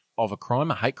victim of a crime,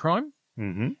 a hate crime.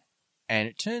 Mm-hmm. And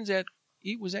it turns out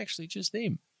it was actually just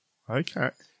them.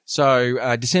 Okay.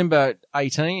 So December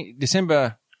 2018,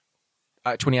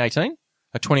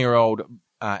 a 20-year-old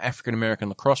African-American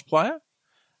lacrosse player,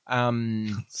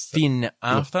 Finn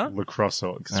Arthur. Lacrosse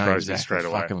throws me straight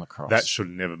away. Fucking lacrosse. That should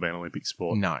never been an Olympic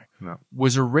sport. No.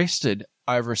 Was arrested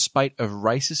over a spate of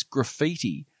racist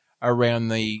graffiti around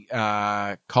the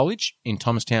college in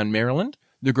Thomastown, Maryland.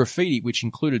 The graffiti, which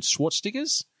included SWAT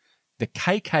stickers, the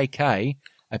KKK,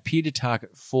 appeared to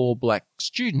target 4 black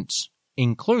students,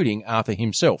 including Arthur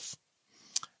himself.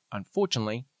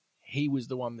 Unfortunately, he was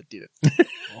the one that did it.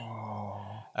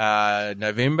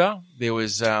 November, there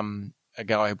was a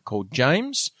guy called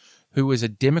James, who was a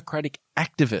Democratic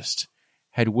activist,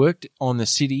 had worked on the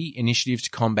city initiatives to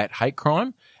combat hate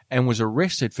crime, and was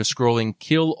arrested for scrawling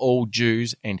 "Kill all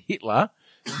Jews" and Hitler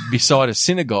beside a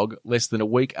synagogue less than a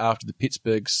week after the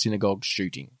Pittsburgh synagogue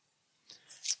shooting.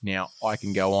 Now, I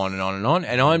can go on and on and on,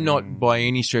 and I'm not by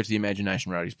any stretch of the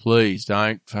imagination, roadies. Please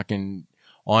don't fucking...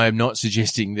 I am not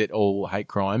suggesting that all hate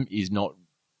crime is not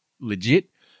legit,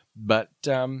 but...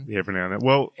 every now and then.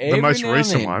 Well, the most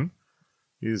recent one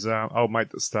is old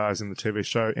mate that stars in the TV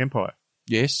show Empire.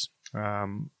 Yes.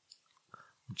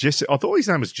 Jesse. I thought his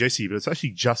name was Jesse, but it's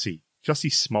actually Jussie.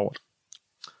 Jussie Smollett.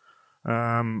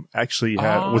 Actually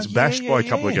was bashed by a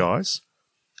couple of guys,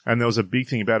 and there was a big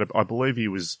thing about it. I believe he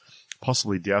was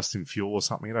possibly doused in fuel or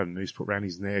something. He had a noose put around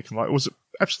his neck, and it was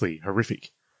absolutely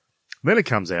horrific. Then it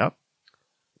comes out,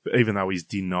 even though he's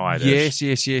denied yes,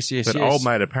 that old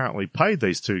mate apparently paid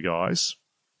these 2 guys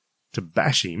to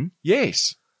bash him.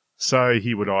 Yes. So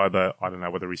he would either, I don't know,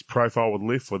 whether his profile would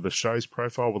lift, whether the show's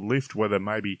profile would lift, whether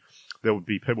maybe there would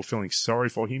be people feeling sorry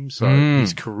for him, so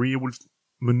his career would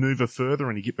maneuver further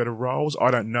and he'd get better roles.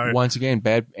 I don't know. Once again,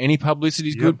 any publicity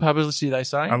is good publicity, they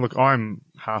say. And look, I'm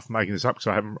half making this up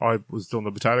because I was doing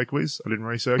the potato quiz. I didn't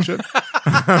research it.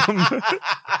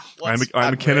 I'm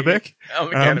a Kennebec. I'm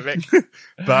a Kennebec.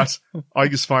 But I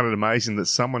just find it amazing that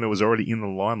someone who was already in the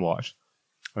limelight,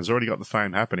 has already got the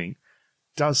fame happening,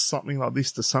 does something like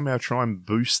this to somehow try and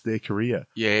boost their career.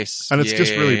 Yes. And it's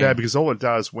just really bad because all it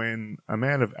does when a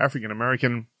man of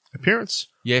African-American appearance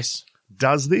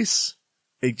does this,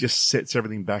 it just sets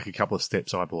everything back a couple of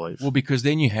steps, I believe. Well, because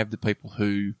then you have the people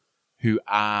who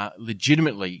are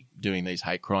legitimately doing these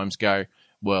hate crimes go,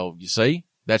 well, you see,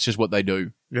 that's just what they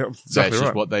do. Yeah, exactly that's right.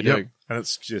 just what they do. Yep. And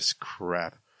it's just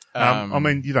crap. I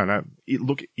mean, you don't know.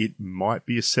 It might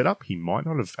be a setup. He might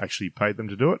not have actually paid them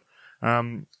to do it.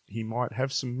 He might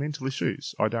have some mental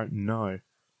issues. I don't know.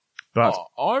 But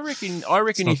I reckon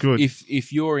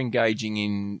if you're engaging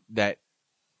in that,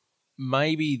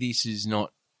 maybe this is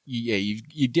not. Yeah,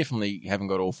 you definitely haven't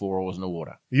got all four oars in the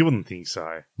water. You wouldn't think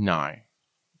so. No,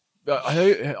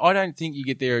 I don't think you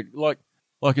get there. Like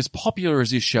as popular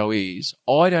as this show is,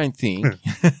 I don't think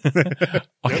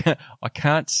I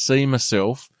can't see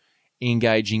myself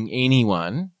engaging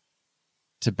anyone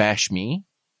to bash me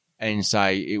and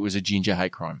say it was a ginger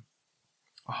hate crime.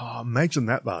 Oh, imagine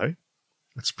that though.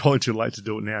 It's probably too late to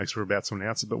do it now because we're about to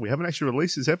announce it, but we haven't actually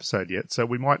released this episode yet, so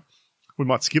we might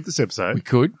skip this episode. We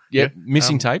could. Yep. Yeah.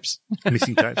 Missing tapes.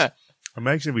 Missing tapes.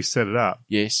 Imagine if we set it up.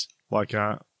 Yes. Like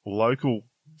a local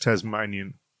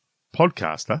Tasmanian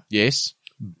podcaster. Yes.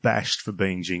 Bashed for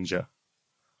being ginger.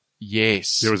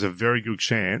 Yes. There was a very good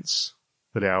chance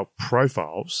that our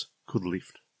profiles could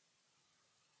lift.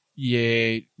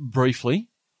 Yeah, briefly.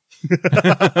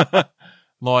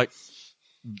 Like,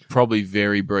 probably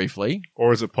very briefly.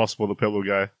 Or is it possible that people will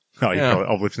go,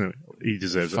 I've lifted him. He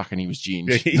deserves it. Fucking he was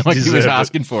ginger. Yeah, he was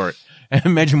asking for it. And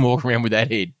imagine walking around with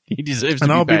that head. He deserves to be bashed.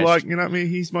 And I'll be like, you know what I mean?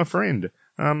 He's my friend.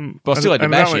 But I still had to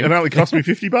bash him. It only cost me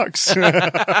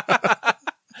 $50.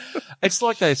 It's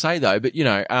like they say though, but you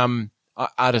know,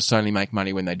 artists only make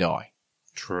money when they die.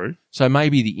 True. So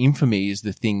maybe the infamy is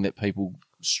the thing that people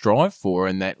strive for,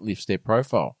 and that lifts their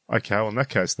profile. Okay, well in that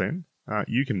case then,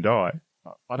 you can die.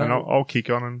 I don't know. I'll kick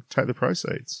on and take the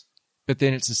proceeds. But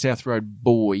then it's a South Road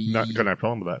boy. No, got no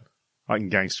problem with that. I can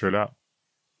gangster it up.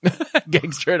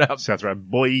 Gangster it up. South Road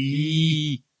boy.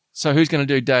 So who's going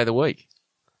to do Day of the Week?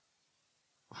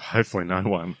 Hopefully no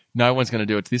one. No one's going to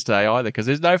do it this day either because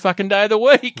there's no fucking Day of the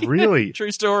Week. Really?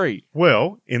 True story.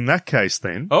 Well, in that case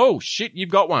then. Oh, shit, you've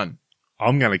got one.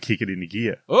 I'm going to kick it into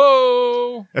gear.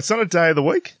 Oh. It's not a day of the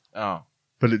week. Oh.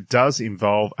 But it does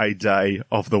involve a day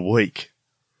of the week.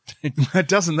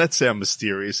 Doesn't that sound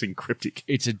mysterious and cryptic?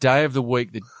 It's a day of the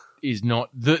week that is not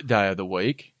the day of the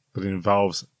week. But it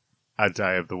involves a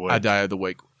day of the week. A day of the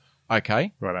week.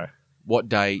 Okay. Righto. What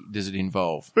day does it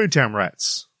involve? Boomtown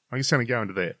Rats. I'm just going to go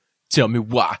into there. Tell me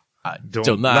why I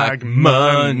don't like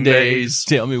Mondays.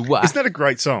 Tell me why. Isn't that a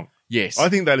great song? Yes. I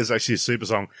think that is actually a super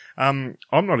song. I'm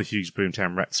not a huge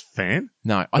Boomtown Rats fan.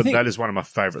 No. But that is one of my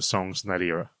favourite songs in that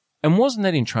era. And wasn't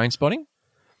that in Trainspotting?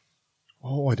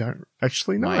 Oh, I don't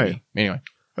actually know. Maybe. Anyway.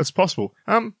 That's possible.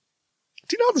 Do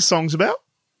you know what the song's about?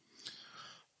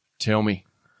 Tell me.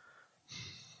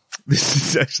 This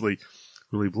is actually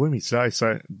really blew me today.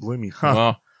 So blew me.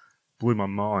 Blew my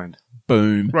mind.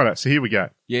 Boom. Righto, so here we go.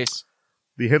 Yes.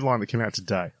 The headline that came out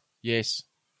today. Yes.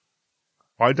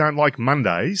 I don't like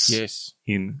Mondays. Yes.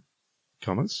 In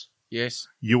commas. Yes.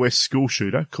 US school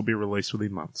shooter could be released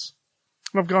within months.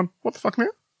 And I've gone, what the fuck now?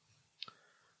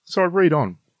 So I read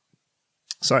on.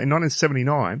 So in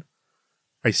 1979,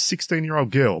 a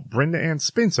 16-year-old girl, Brenda Ann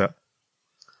Spencer,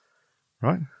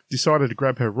 right, decided to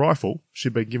grab her rifle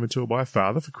she'd been given to her by her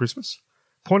father for Christmas,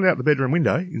 pointed out the bedroom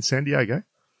window in San Diego,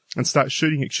 and start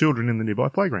shooting at children in the nearby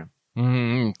playground.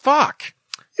 Fuck.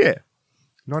 Yeah.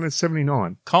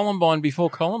 1979. Columbine before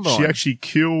Columbine. She actually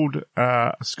killed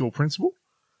a school principal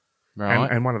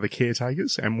and one of the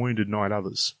caretakers and wounded 9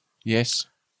 others. Yes.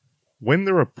 When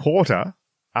the reporter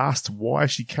asked why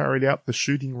she carried out the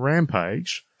shooting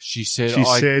rampage, she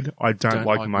said, I don't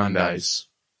like Mondays.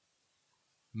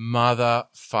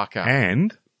 Motherfucker.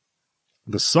 And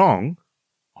the song,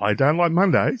 I Don't Like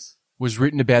Mondays, was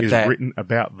written about that. Written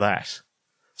about that.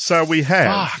 So we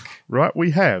have, right,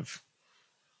 we have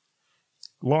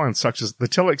lines such as, the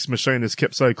telex machine is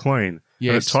kept so clean,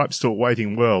 and it types to a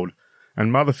waiting world,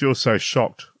 and mother feels so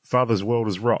shocked, father's world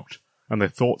is rocked, and their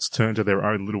thoughts turn to their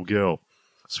own little girl.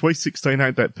 Sweet 16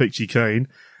 ain't that peachy keen,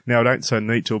 now it ain't so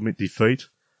neat to admit defeat.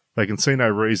 They can see no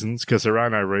reasons, 'cause there are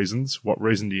no reasons. What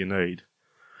reason do you need?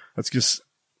 It's just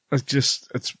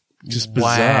bizarre.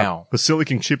 Wow. The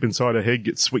silicon chip inside her head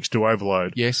gets switched to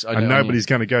overload. Yes, I know. And nobody's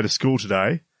going to go to school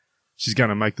today. She's going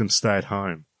to make them stay at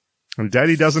home. And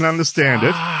Daddy doesn't understand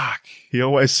it. He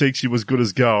always seeks you as good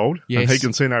as gold. Yes. And he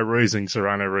can see no reasons, there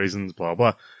are no reasons, blah,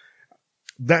 blah.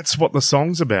 That's what the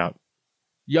song's about.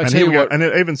 Yeah, I tell you what. And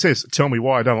it even says, tell me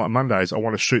why I don't like Mondays. I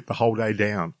want to shoot the whole day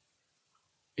down.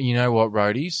 You know what,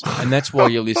 roadies? And that's why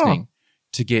you're listening,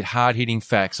 to get hard-hitting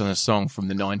facts on a song from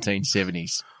the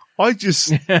 1970s.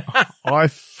 I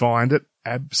find it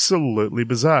absolutely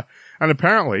bizarre. And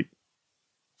apparently,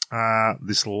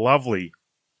 this lovely,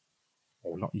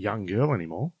 or not young girl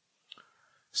anymore,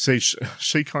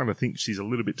 she kind of thinks she's a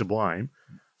little bit to blame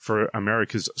for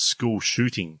America's school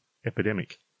shooting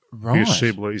epidemic. Right. Because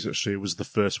she believes that she was the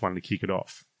first one to kick it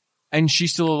off. And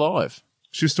she's still alive?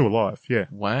 She's still alive, yeah.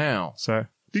 Wow. So,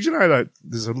 did you know that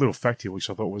there's a little fact here which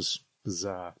I thought was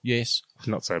bizarre? Yes.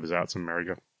 Not so bizarre, it's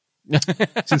America.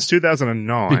 Since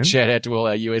 2009. Big shout out to all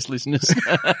our US listeners.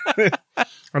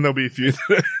 And there'll be a few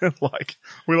that are like,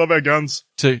 we love our guns.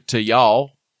 To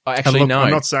y'all. Actually, no.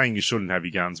 I'm not saying you shouldn't have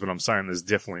your guns, but I'm saying there's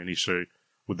definitely an issue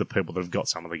with the people that have got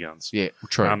some of the guns. Yeah,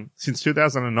 true. Since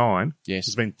 2009, yes,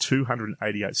 there's been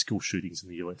 288 school shootings in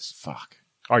the US. Fuck.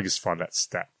 I just find that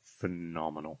stat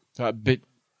phenomenal. But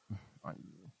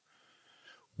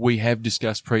we have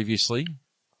discussed previously,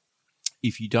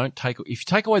 if you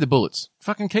take away the bullets,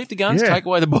 fucking keep the guns, take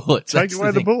away the bullets. Take away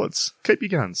the bullets. Keep your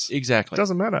guns. Exactly.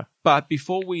 Doesn't matter. But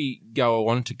before we go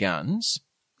on to guns,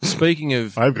 speaking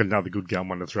of... I've got another good gun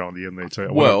one to throw on the end there too.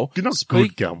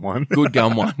 Good gun one. Good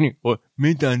gun one. Or,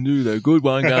 good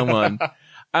one, gun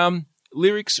one.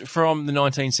 Lyrics from the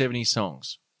 1970s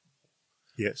songs.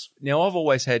 Yes. Now,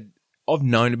 I've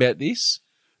known about this,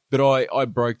 but I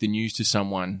broke the news to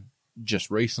someone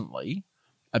just recently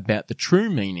about the true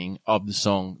meaning of the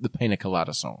song, the Pina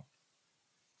Colada song.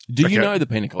 Do you know the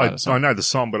Pina Colada song? I know the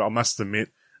song, but I must admit,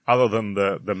 other than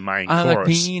the main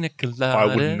chorus, I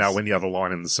wouldn't know any other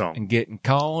line in the song. And getting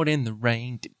caught in the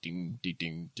rain.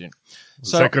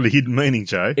 So, that got a hidden meaning,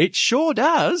 Joe? It sure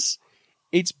does.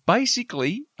 It's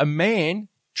basically a man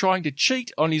trying to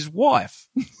cheat on his wife.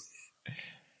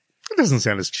 It doesn't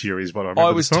sound as cheery as what I remember.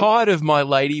 I was tired of my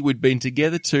lady. We'd been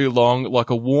together too long, like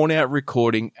a worn-out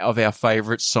recording of our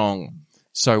favourite song.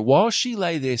 So while she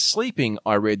lay there sleeping,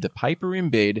 I read the paper in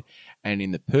bed, and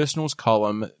in the personals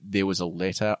column, there was a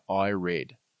letter I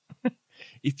read.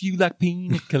 If you like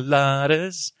pina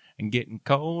coladas and getting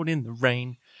cold in the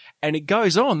rain. And it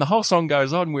goes on, the whole song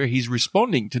goes on where he's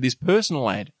responding to this personal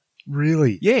ad.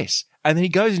 Really? Yes. And then he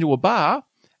goes into a bar,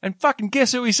 and fucking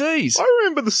guess who he sees? I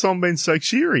remember the song being so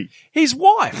cheery. His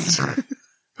wife,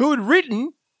 who had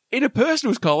written in a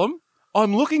personals column,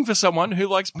 I'm looking for someone who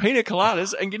likes pina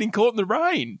coladas and getting caught in the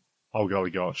rain. Oh, golly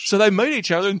gosh. So they meet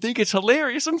each other and think it's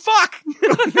hilarious and fuck.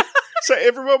 So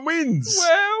everyone wins.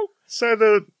 Well, so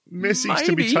the message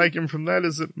to be taken from that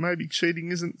is that maybe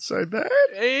cheating isn't so bad.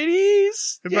 It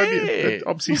is. Maybe it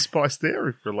obviously spiced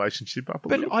their relationship up a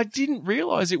little. But I didn't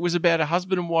realise it was about a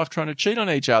husband and wife trying to cheat on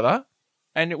each other.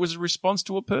 And it was a response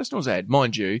to a personals ad.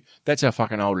 Mind you, that's how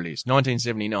fucking old it is.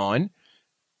 1979,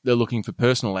 they're looking for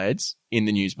personal ads in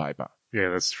the newspaper. Yeah,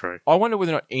 that's true. I wonder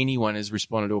whether or not anyone has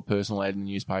responded to a personal ad in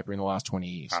the newspaper in the last 20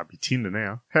 years. It'd be Tinder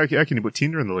now. How can you put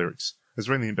Tinder in the lyrics? Is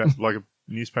there anything about like a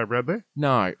newspaper ad there?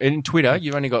 No. In Twitter,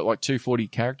 you've only got like 240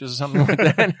 characters or something like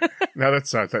that. No,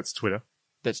 that's Twitter.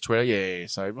 That's Twitter, yeah.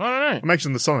 So, I don't know. I'm actually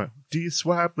in the song. Do you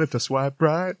swipe left or swipe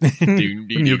right? When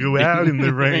you go out in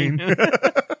the rain.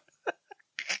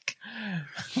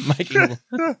 That's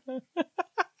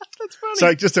funny.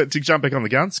 So just to jump back on the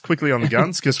guns, quickly on the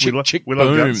guns, because we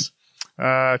love guns.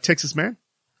 Texas man.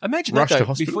 Imagine that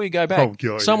though, before you go back,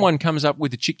 someone comes up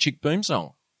with a Chick Chick Boom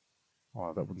song.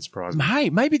 Oh, that wouldn't surprise me. Hey,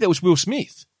 maybe that was Will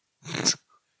Smith.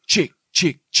 Chick,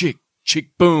 chick, chick,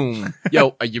 chick, boom.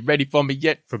 Yo, are you ready for me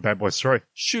yet? For Bad Boys 3.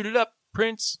 Shoot it up,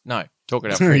 Prince. No, talk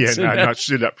it up, Prince. no,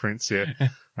 shoot it up, Prince, yeah.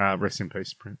 Rest in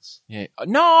peace, Prince. Yeah.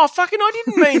 No, fucking I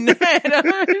didn't mean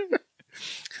that.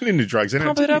 He didn't do drugs.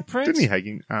 Pump it up, Prince. Didn't he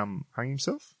hang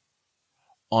himself?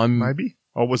 Maybe.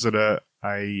 Or was it a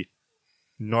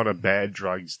not a bad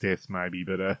drugs death, maybe,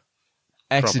 but a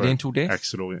accidental death?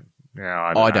 Accidental.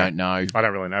 Yeah, I don't know. I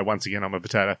don't really know. Once again, I'm a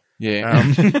potato.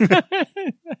 Yeah.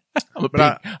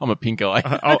 I'm a pink eye.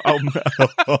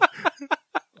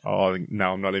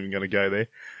 No, I'm not even going to go there.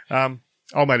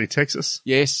 Old mate in Texas.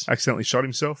 Yes. Accidentally shot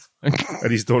himself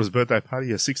at his daughter's birthday party,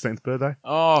 her 16th birthday.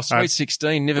 Oh, sweet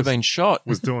 16, never been shot.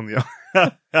 Was doing the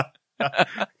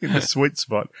in the sweet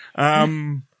spot.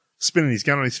 Spinning his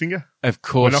gun on his finger. Of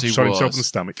course he was. Shot himself in the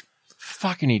stomach.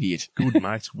 Fucking idiot. Good,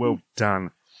 mate. Well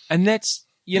done. And that's,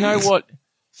 you know what,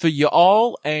 for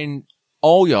y'all and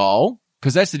all y'all,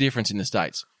 because that's the difference in the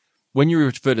States. When you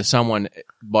refer to someone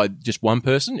by just one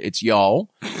person, it's y'all.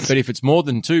 But if it's more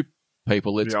than two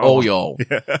people, it's all y'all.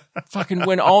 Yeah. Fucking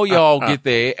when all y'all get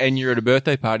there and you're at a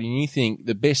birthday party and you think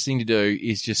the best thing to do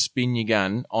is just spin your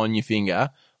gun on your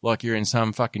finger like you're in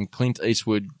some fucking Clint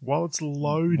Eastwood While it's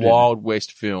loaded. Wild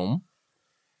West film,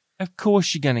 of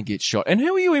course you're going to get shot. And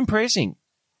who are you impressing?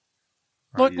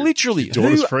 Like, literally. Your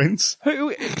daughter's friends?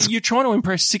 Who you're trying to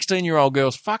impress 16-year-old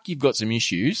girls. Fuck, you've got some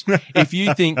issues. If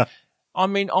you think, I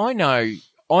mean, I know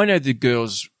the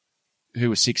girls who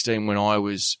were 16 when I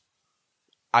was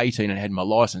 18 and had my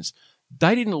license.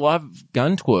 They didn't love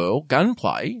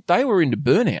gunplay. They were into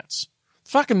burnouts.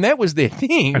 Fucking that was their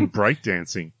thing. And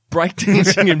breakdancing.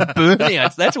 Breakdancing and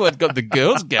burnouts. That's what got the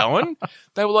girls going.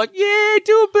 They were like, yeah,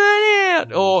 do a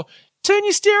burnout. Or turn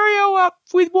your stereo up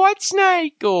with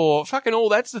Whitesnake. Or fucking all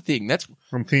that's the thing. That's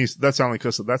only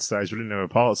because at that stage we didn't have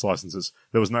pilot's licenses.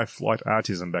 There was no flight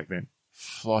artism back then.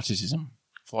 Flightism?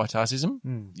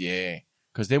 Yeah.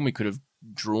 Because then we could have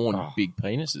drawn big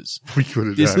penises. We could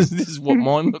have This is what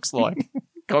mine looks like.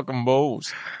 Cock and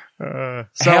balls.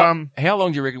 How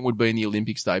long do you reckon would be in the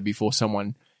Olympics, though, before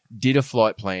someone did a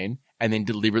flight plan and then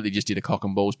deliberately just did a cock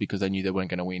and balls because they knew they weren't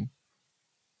going to win?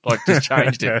 Like, just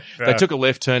changed it. They took a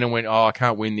left turn and went, I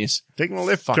can't win this. Taking a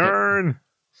left turn.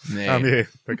 Nah. Yeah,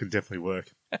 that could definitely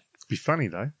work. It'd be funny,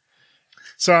 though.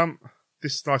 So,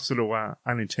 this nice little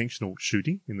unintentional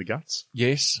shooting in the guts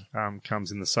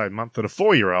comes in the same month that a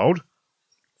 4-year-old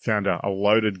found a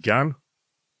loaded gun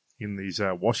in his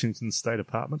Washington State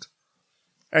apartment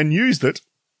and used it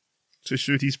to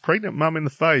shoot his pregnant mum in the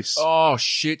face. Oh,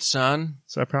 shit, son.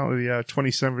 So apparently the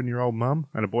 27-year-old mum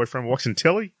and a boyfriend were watching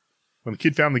telly when the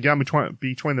kid found the gun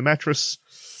between the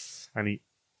mattress and he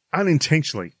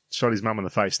unintentionally shot his mum in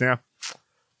the face. Now,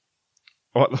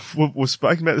 we've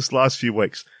spoken about this the last few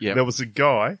weeks. Yep. There was a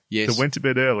guy that went to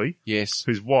bed early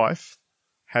whose wife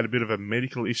had a bit of a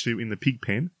medical issue in the pig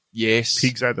pen. Yes.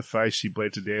 Pigs ate the face. She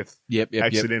bled to death.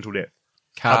 Accidental death.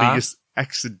 Car. Hubby just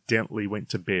accidentally went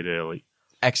to bed early.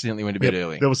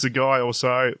 Early. There was a guy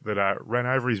also that ran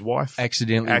over his wife.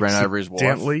 Accidentally ran over his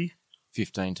wife.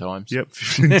 15 times. Yep,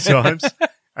 15 times.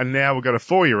 And now we've got a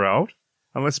 4-year-old.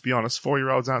 And let's be honest,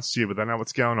 4-year-olds aren't stupid. They know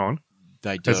what's going on.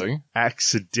 They do.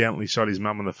 Accidentally shot his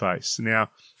mum in the face.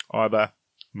 Now, either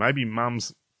maybe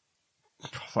mum's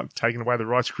like taking away the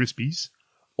Rice Krispies.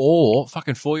 Or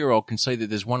fucking 4-year-old can see that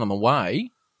there's one on the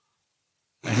way.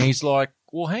 And he's like,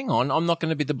 well, hang on. I'm not going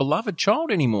to be the beloved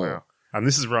child anymore. Wow. And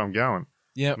this is where I'm going.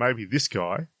 Yeah. Maybe this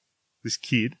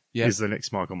kid, is the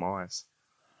next Michael Myers.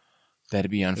 That'd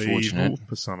be unfortunate. Evil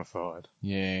personified.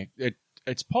 Yeah.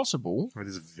 It's possible. It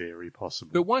is very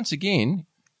possible. But once again,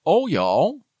 all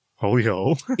y'all,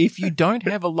 if you don't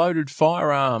have a loaded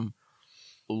firearm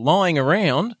lying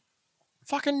around,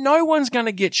 fucking no one's going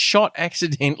to get shot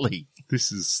accidentally.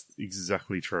 This is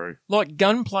exactly true. Like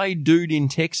Gunplay Dude in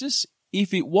Texas,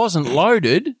 if it wasn't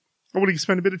loaded... I would have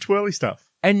spent a bit of twirly stuff.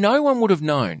 And no one would have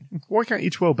known. Why can't you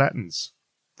twirl battens?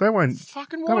 They won't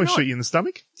shoot you in the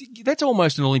stomach. That's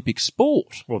almost an Olympic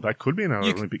sport. Well, that could be an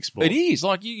Olympic sport. It is.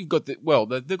 Like, you've got they've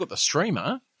got the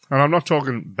streamer. And I'm not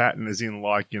talking batten as in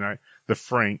like, the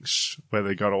French where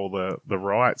they got all the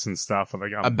riots and stuff and they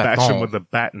go and bash them with the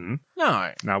baton.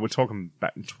 No, we're talking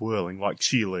baton twirling, like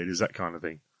cheerleaders, that kind of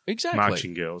thing. Exactly.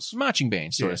 Marching girls. Marching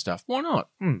band sort of stuff. Why not?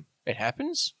 It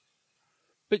happens.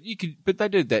 But they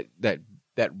do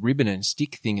that ribbon and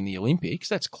stick thing in the Olympics.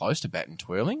 That's close to baton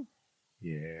twirling.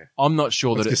 Yeah. I'm not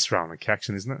sure that it's just ceramic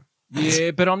action, isn't it?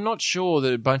 Yeah, but I'm not sure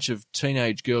that a bunch of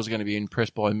teenage girls are going to be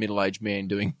impressed by a middle-aged man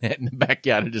doing that in the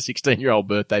backyard at a 16-year-old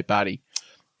birthday party.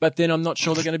 But then I'm not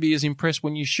sure they're going to be as impressed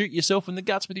when you shoot yourself in the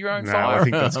guts with your own fire. I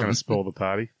think that's going to spoil the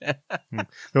party.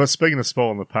 Now, speaking of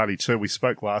spoiling the party too, we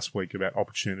spoke last week about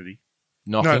opportunity.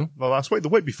 Knocking? No, the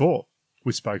week before,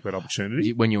 we spoke about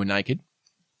opportunity. When you were naked.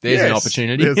 There's an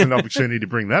opportunity. There's an opportunity to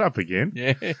bring that up again.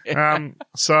 Yeah.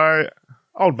 So,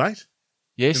 old mate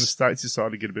in the Yes, States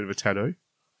decided to get a bit of a tattoo.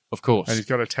 of course. And he's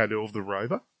got a tattoo of the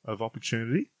rover of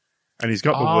opportunity. And he's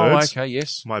got the words, okay,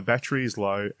 yes. my battery is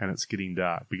low and it's getting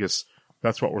dark. Because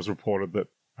that's what was reported that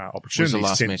opportunity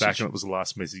sent back and it was the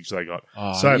last message they got.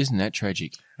 Oh, so, isn't that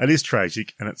tragic? It is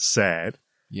tragic and it's sad.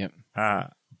 Yep.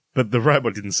 But the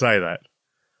robot didn't say that,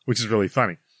 which is really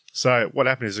funny. So what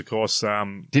happened is, of course,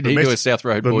 did he do a South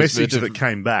Road the Boys message that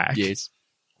came back Yes.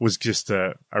 was just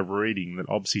a reading that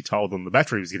obviously told them the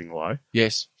battery was getting low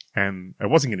Yes. and it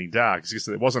wasn't getting dark. It's just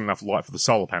that there wasn't enough light for the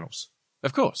solar panels.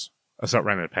 Of course. So it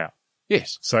ran out of power.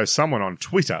 Yes. So someone on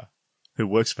Twitter, who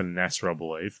works for NASA, I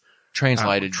believe,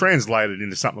 Translated. translated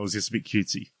into something that was just a bit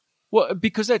cutesy. Well,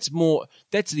 because that's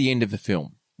the end of the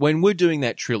film. When we're doing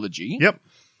that trilogy. Yep.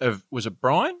 Was it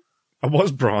Brian? It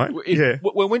was Brian. Yeah.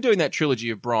 When we're doing that trilogy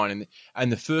of Brian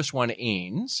and the first one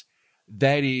ends,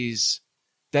 that is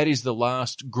the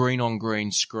last green on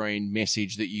green screen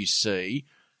message that you see.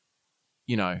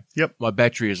 Yep. My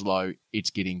battery is low. It's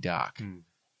getting dark.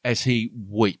 as he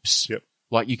weeps. Yep.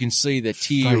 Like you can see the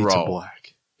tear Fade roll. to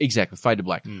black. Exactly, fade to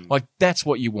black. Mm. Like that's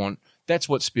what you want. That's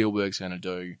what Spielberg's going to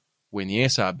do when the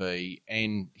SRB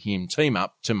and him team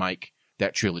up to make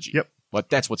that trilogy. Yep. Like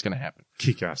that's what's going to happen.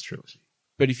 Kick-ass trilogy.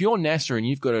 But if you're NASA and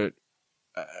you've got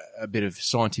a bit of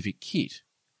scientific kit,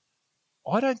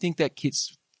 I don't think that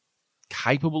kit's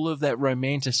capable of that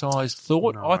romanticized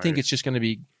thought. No. I think it's just going to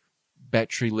be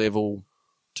battery level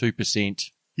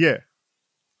 2%. Yeah.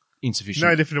 Insufficient.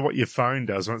 No different to what your phone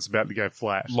does when it's about to go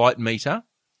flat. Light meter,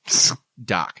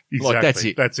 dark. Exactly. Like that's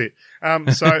it. That's it.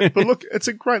 But look, it's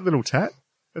a great little tat.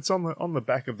 It's on the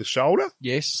back of the shoulder,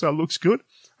 Yes. so it looks good.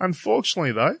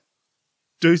 Unfortunately, though,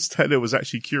 dude's tattoo was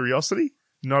actually curiosity,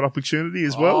 not opportunity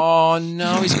as well. Oh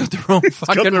no, he's got the wrong He's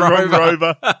fucking got the rover. wrong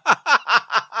rover.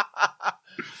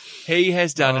 He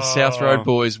has done a South Road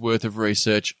Boys worth of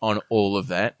research on all of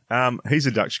that. He's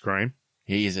a Dutch cream.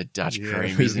 He is a Dutch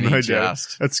cream, there's isn't no he? doubt.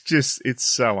 Just It's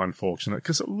so unfortunate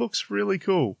because it looks really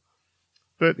cool,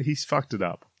 but he's fucked it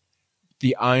up.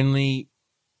 the only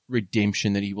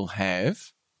redemption that he will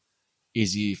have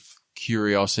is if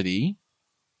Curiosity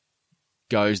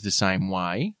goes the same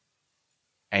way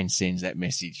and sends that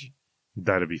message.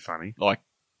 That'd be funny. Like,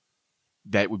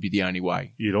 that would be the only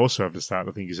way. You'd also have to start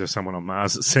to think, is there someone on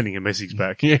Mars that's sending a message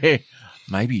back? Yeah.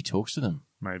 Maybe he talks to them.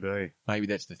 Maybe. Maybe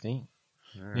that's the thing.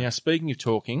 Yeah. Now, speaking of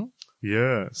talking,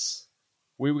 Yes.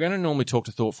 we were going to normally talk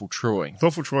to Thoughtful Troy,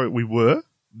 Thoughtful Troy, we were.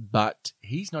 but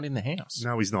he's not in the house.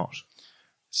 No, he's not.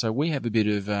 So we have a bit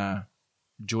of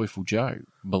Joyful Joe,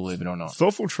 believe it or not.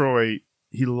 Thoughtful Troy,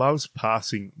 he loves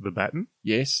passing the baton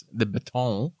Yes, the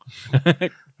baton.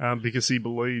 because he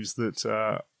believes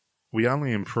that we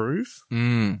only improve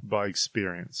by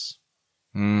experience.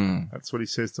 That's what he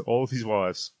says to all of his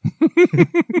wives.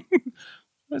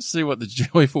 Let's see what the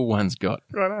Joyful one's got.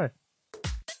 Righto.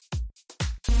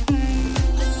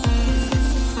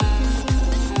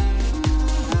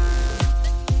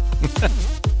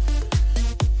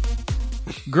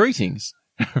 Greetings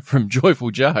from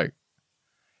Joyful Joe.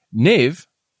 Nev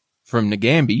from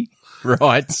Nagambi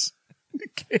writes,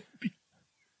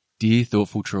 Dear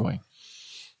Thoughtful Troy,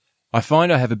 I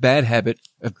find I have a bad habit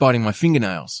of biting my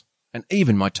fingernails and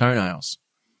even my toenails.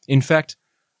 In fact,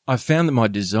 I've found that my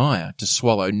desire to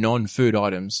swallow non-food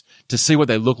items to see what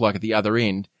they look like at the other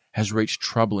end has reached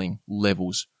troubling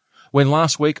levels. When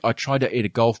last week I tried to eat a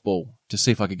golf ball to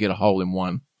see if I could get a hole in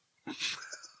one.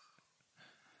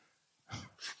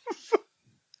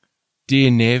 Dear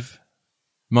Nev,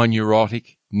 my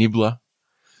neurotic nibbler,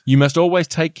 you must always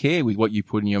take care with what you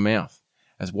put in your mouth,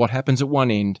 as what happens at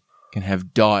one end can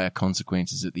have dire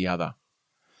consequences at the other.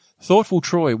 Thoughtful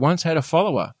Troy once had a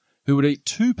follower who would eat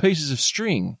 2 pieces of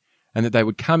string and that they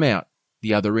would come out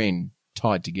the other end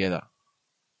tied together.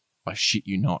 I shit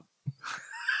you not.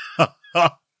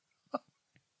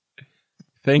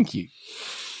 Thank you.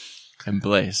 And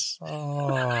bless.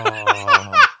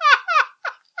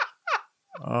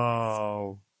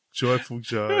 Oh, Joyful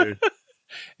Joe.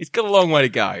 It's got a long way to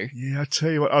go. Yeah, I tell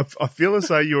you what, I feel as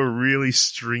though you're really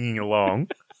stringing along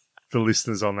the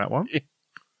listeners on that one. Yeah.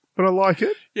 But I like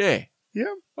it. Yeah.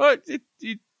 Yeah. Well,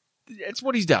 it's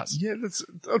what he does. Yeah,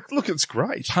 look, it's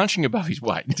great. Punching above his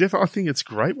weight. Definitely, I think it's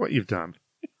great what you've done.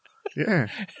 Yeah.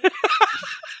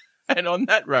 And on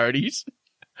that, roadies,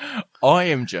 I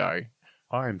am Joe.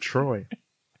 I am Troy.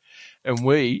 And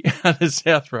we are the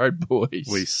South Road Boys.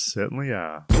 We certainly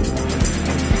are.